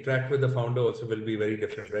way they interact with the founder also will be very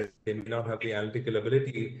different, right? They may not have the analytical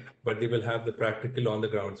ability, but they will have the practical on the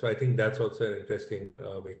ground. So I think that's also an interesting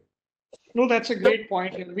way. No, that's a great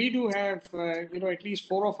point. And we do have, at least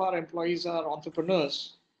 4 of our employees are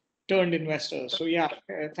entrepreneurs turned investors. So yeah,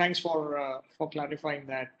 thanks for clarifying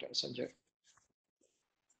that, Sanjay.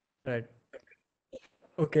 Right.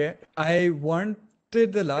 Okay. I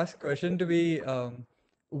wanted the last question to be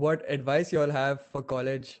what advice you all have for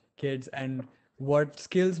college kids and what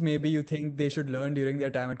skills maybe you think they should learn during their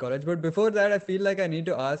time at college. But before that, I feel like I need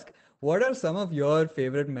to ask, what are some of your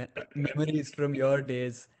favorite memories from your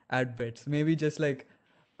days at BITS? Maybe just like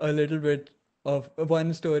a little bit of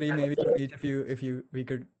one story, maybe from each of you, if we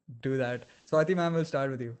could do that. Swati ma'am, will start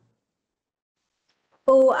with you.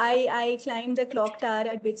 Oh, I climbed the clock tower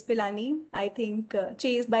at BITS Pilani. I think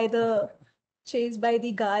chased by the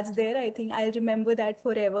guards there. I think I'll remember that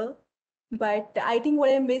forever. But I think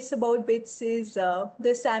what I miss about BITS is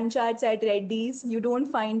the SAM charts at Reddy's. You don't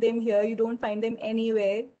find them here. You don't find them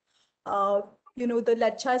anywhere. Uh, the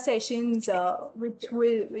Lacha sessions, which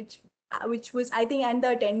was I think, and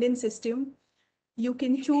the attendance system. You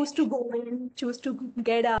can choose to go in, choose to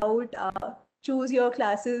get out, choose your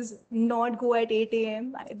classes, not go at 8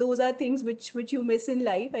 a.m. Those are things which you miss in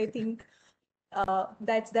life. I think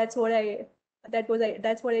that's what I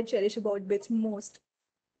cherish about BITS most.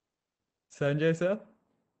 Sanjay sir?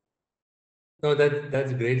 No,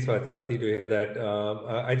 that's great, Swati, to hear that.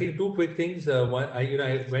 I think two quick things. One,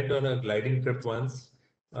 I went on a gliding trip once.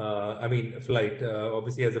 I mean, a flight.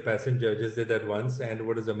 Obviously, as a passenger, just did that once. And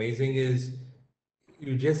what is amazing is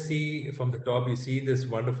you just see from the top, you see this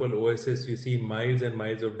wonderful oasis, you see miles and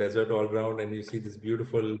miles of desert all around, and you see this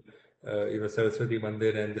beautiful, Saraswati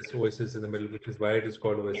Mandir and this oasis in the middle, which is why it is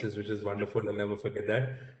called oasis, which is wonderful. I'll never forget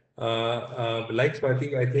that. Like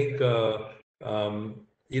Swati, I think,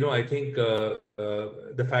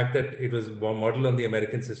 the fact that it was modeled on the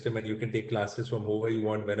American system and you can take classes from whoever you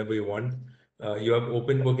want, whenever you want. You have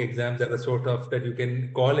open book exams that are so tough that you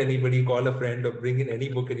can call anybody, call a friend, or bring in any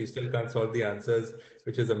book and you still can't solve the answers,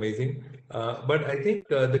 which is amazing. But I think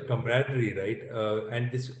the camaraderie, right?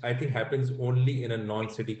 And this, I think, happens only in a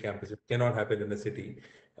non-city campus. It cannot happen in a city.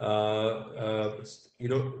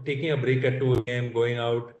 Taking a break at 2 a.m., going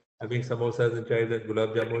out, having samosas and chais and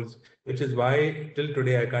gulab jamuns, which is why till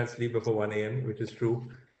today I can't sleep before 1 a.m., which is true.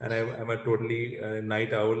 And I'm a totally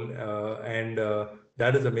night owl. And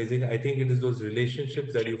that is amazing. I think it is those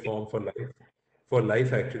relationships that you form for life. For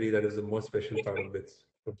life, actually, that is the most special part of BITS.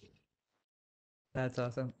 That's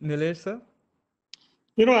awesome. Nilesh sir?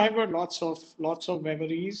 I've got lots of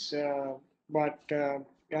memories, but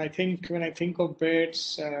I think when I think of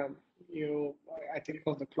beds, I think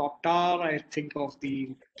of the clock tower. I think of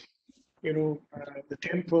the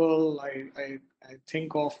temple. I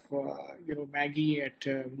think of Maggie at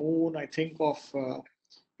Moon. I think of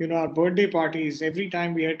our birthday parties. Every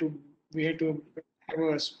time we had to have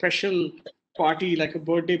a special party, like a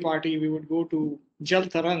birthday party, we would go to Jal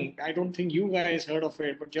Tarang. I don't think you guys heard of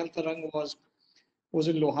it, but Jal Tarang was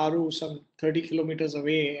in Loharu, some 30 kilometers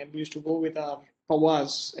away, and we used to go with our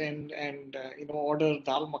pawas and order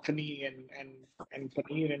dal makhani and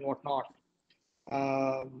paneer and whatnot.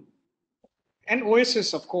 Um, and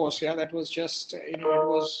Oasis, of course, yeah, that was just it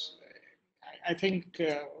was. I think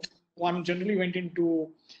one generally went into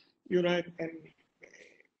and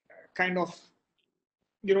kind of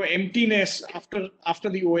emptiness after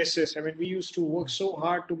the Oasis. I mean, we used to work so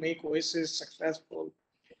hard to make Oasis successful.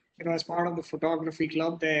 As part of the photography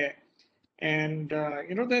club there, and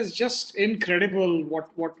there's just incredible what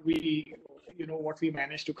we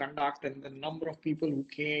managed to conduct and the number of people who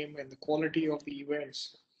came and the quality of the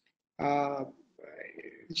events. Uh,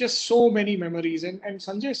 just so many memories, and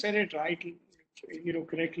Sanjay said it right,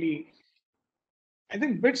 correctly. I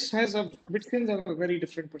think Bitskins have a very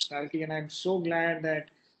different personality, and I'm so glad that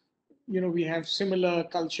we have similar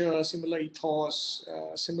culture, similar ethos,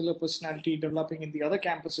 similar personality developing in the other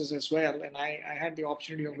campuses as well. And I had the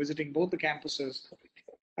opportunity of visiting both the campuses.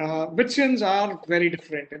 Bitsyans are very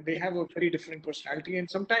different, and they have a very different personality. And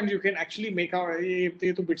sometimes you can actually make out, "Ye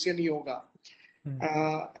to Bitsyan hi hoga."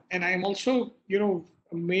 And I'm also,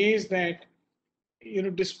 amazed that,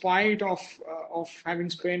 despite of having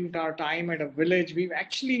spent our time at a village, we've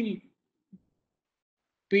actually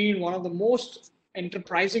been one of the most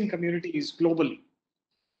enterprising communities globally.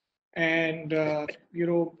 And,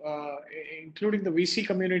 including the VC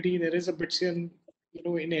community, there is a BITSian,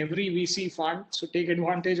 in every VC fund. So take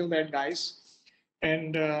advantage of that, guys.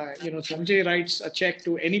 And, Sanjay writes a check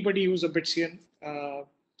to anybody who's a BITSian.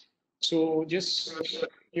 So just,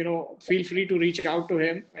 feel free to reach out to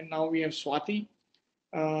him. And now we have Swati.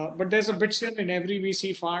 But there's a BITSian in every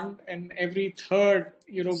VC fund, and every third,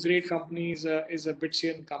 great company is a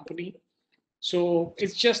BITSian company. So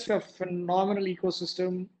it's just a phenomenal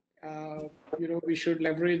ecosystem. We should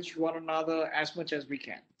leverage one another as much as we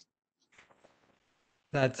can.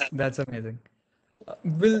 That's amazing.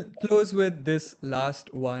 We'll close with this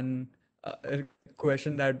last one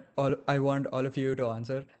question that I want all of you to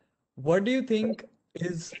answer. What do you think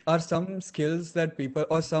are some skills that people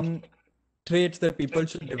or some traits that people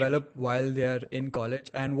should develop while they are in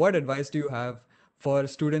college? And what advice do you have for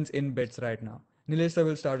students in BITS right now? Nilesh, I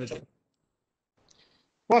will start with you.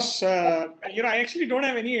 Boss, I actually don't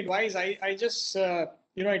have any advice. I just, I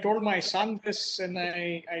told my son this, and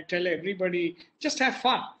I tell everybody, just have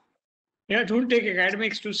fun. Yeah, don't take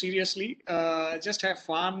academics too seriously. Just have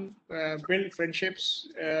fun, build friendships,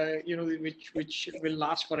 which will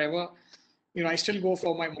last forever. I still go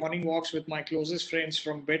for my morning walks with my closest friends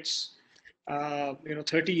from BITS,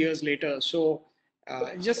 30 years later. So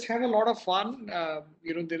just have a lot of fun.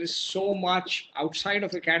 There is so much outside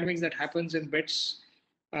of academics that happens in BITS.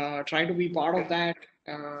 Try to be part of that.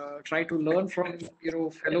 Try to learn from,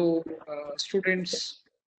 fellow students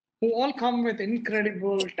who all come with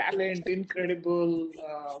incredible talent, incredible,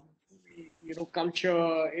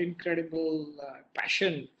 culture, incredible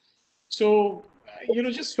passion. So,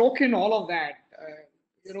 just soak in all of that.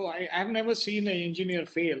 I've never seen an engineer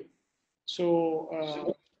fail.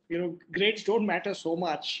 So, grades don't matter so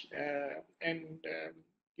much.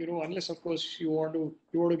 Unless of course you want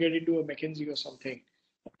to get into a McKinsey or something,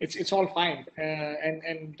 it's all fine.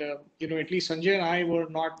 At least Sanjay and I were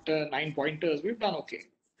not 9 pointers. We've done okay.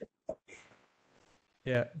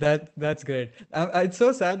 Yeah, that's great. It's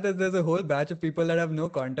so sad that there's a whole batch of people that have no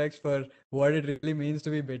context for what it really means to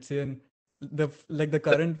be Bitsian. The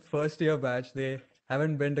current first year batch, they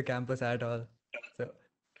haven't been to campus at all. So,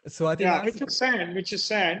 Swati Yeah, ma'am, which is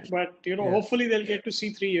sad, but yeah, hopefully they'll get to see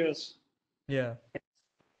 3 years. yeah.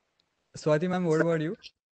 Swati ma'am, what about you?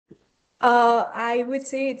 I would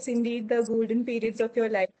say it's indeed the golden periods of your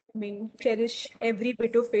life. I mean, cherish every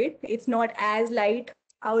bit of it. It's not as light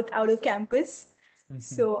out of campus.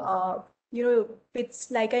 So,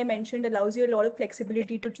 it's like I mentioned, allows you a lot of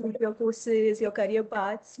flexibility to choose your courses, your career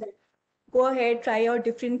paths. Go ahead, try out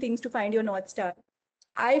different things to find your North Star.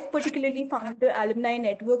 I've particularly found the alumni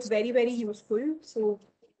networks very, very useful. So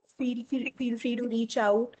feel free to reach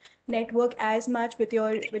out, network as much with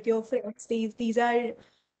your friends. These are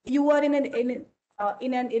you are in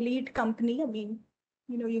an elite company. I mean,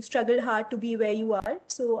 you've struggled hard to be where you are.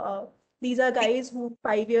 So these are guys who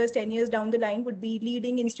 5 years, 10 years down the line would be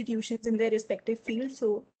leading institutions in their respective fields.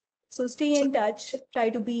 So stay in touch. Try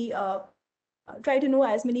to know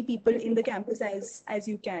as many people in the campus as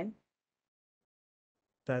you can,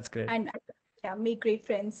 That's great. and yeah, make great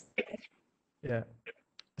friends. Yeah.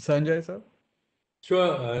 Sanjay, sir?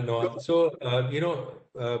 Sure, Noah. So,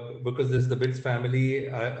 because this is the BITS family,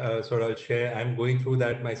 sort of share. I'm going through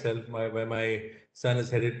that myself. Where my son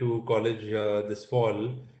is headed to college this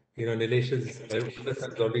fall. Nilesh's older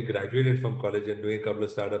son's already graduated from college and doing a couple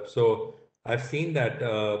of startups. So I've seen that.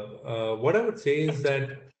 What I would say is that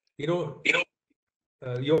your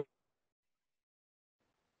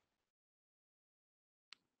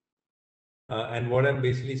and what I'm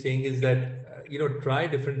basically saying is that try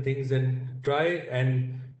different things and try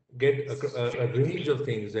and get a range of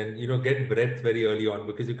things, and get breadth very early on,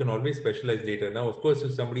 because you can always specialize later. Now, of course,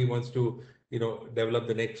 if somebody wants to develop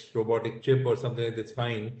the next robotic chip or something like that's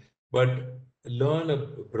fine, but learn a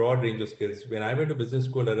broad range of skills. When I went to business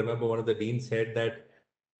school, I remember one of the deans said that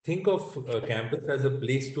think of campus as a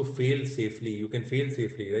place to fail safely. You can fail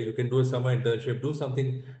safely, right? You can do a summer internship, do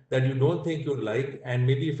something that you don't think you like, and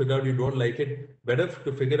maybe you figure out you don't like it. Better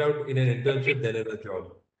to figure out in an internship than in a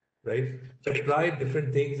job, right? So try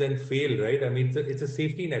different things and fail, right? I mean, it's a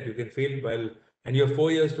safety net. You can fail while, and you have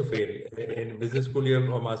 4 years to fail. In business school, you have,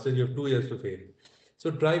 or master's, you have 2 years to fail. So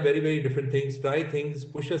try very, very different things. Try things,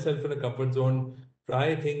 push yourself in a comfort zone.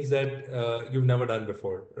 Try things that you've never done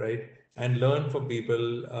before, right? And learn from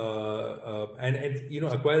people, and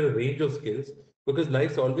acquire a range of skills. because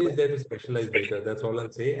life's always there to specialize later. That's all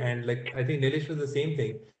I'll say. And like I think Nilesh was the same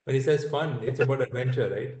thing when he says fun. It's about adventure,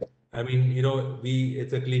 right? I mean,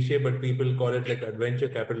 it's a cliche, but people call it like adventure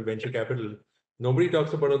capital, venture capital. Nobody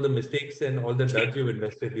talks about all the mistakes and all the duds you've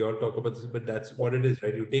invested. We all talk about this, but that's what it is,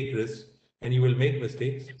 right? You take risks and you will make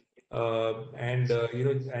mistakes, and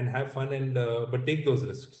have fun but take those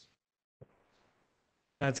risks.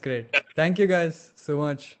 That's great. Thank you guys so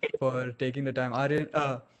much for taking the time. Aryan,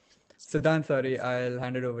 Siddhant, sorry, I'll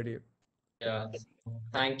hand it over to you. Yeah.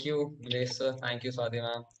 Thank you, Nilesh sir. Thank you, Swati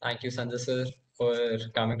ma'am. Thank you, Sanjay sir, for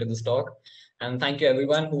coming to this talk. And thank you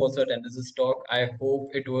everyone who also attended this talk. I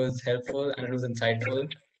hope it was helpful and it was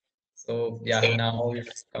insightful. So yeah, now we've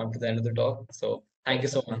come to the end of the talk. So thank you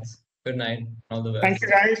so much. Good night. All the Thank you,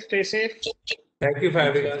 best. guys. Stay safe. Thank you for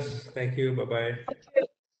Thank having you. us. Thank you. Bye bye.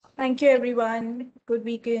 Thank you, everyone. Good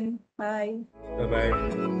weekend. Bye. Bye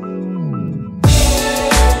bye.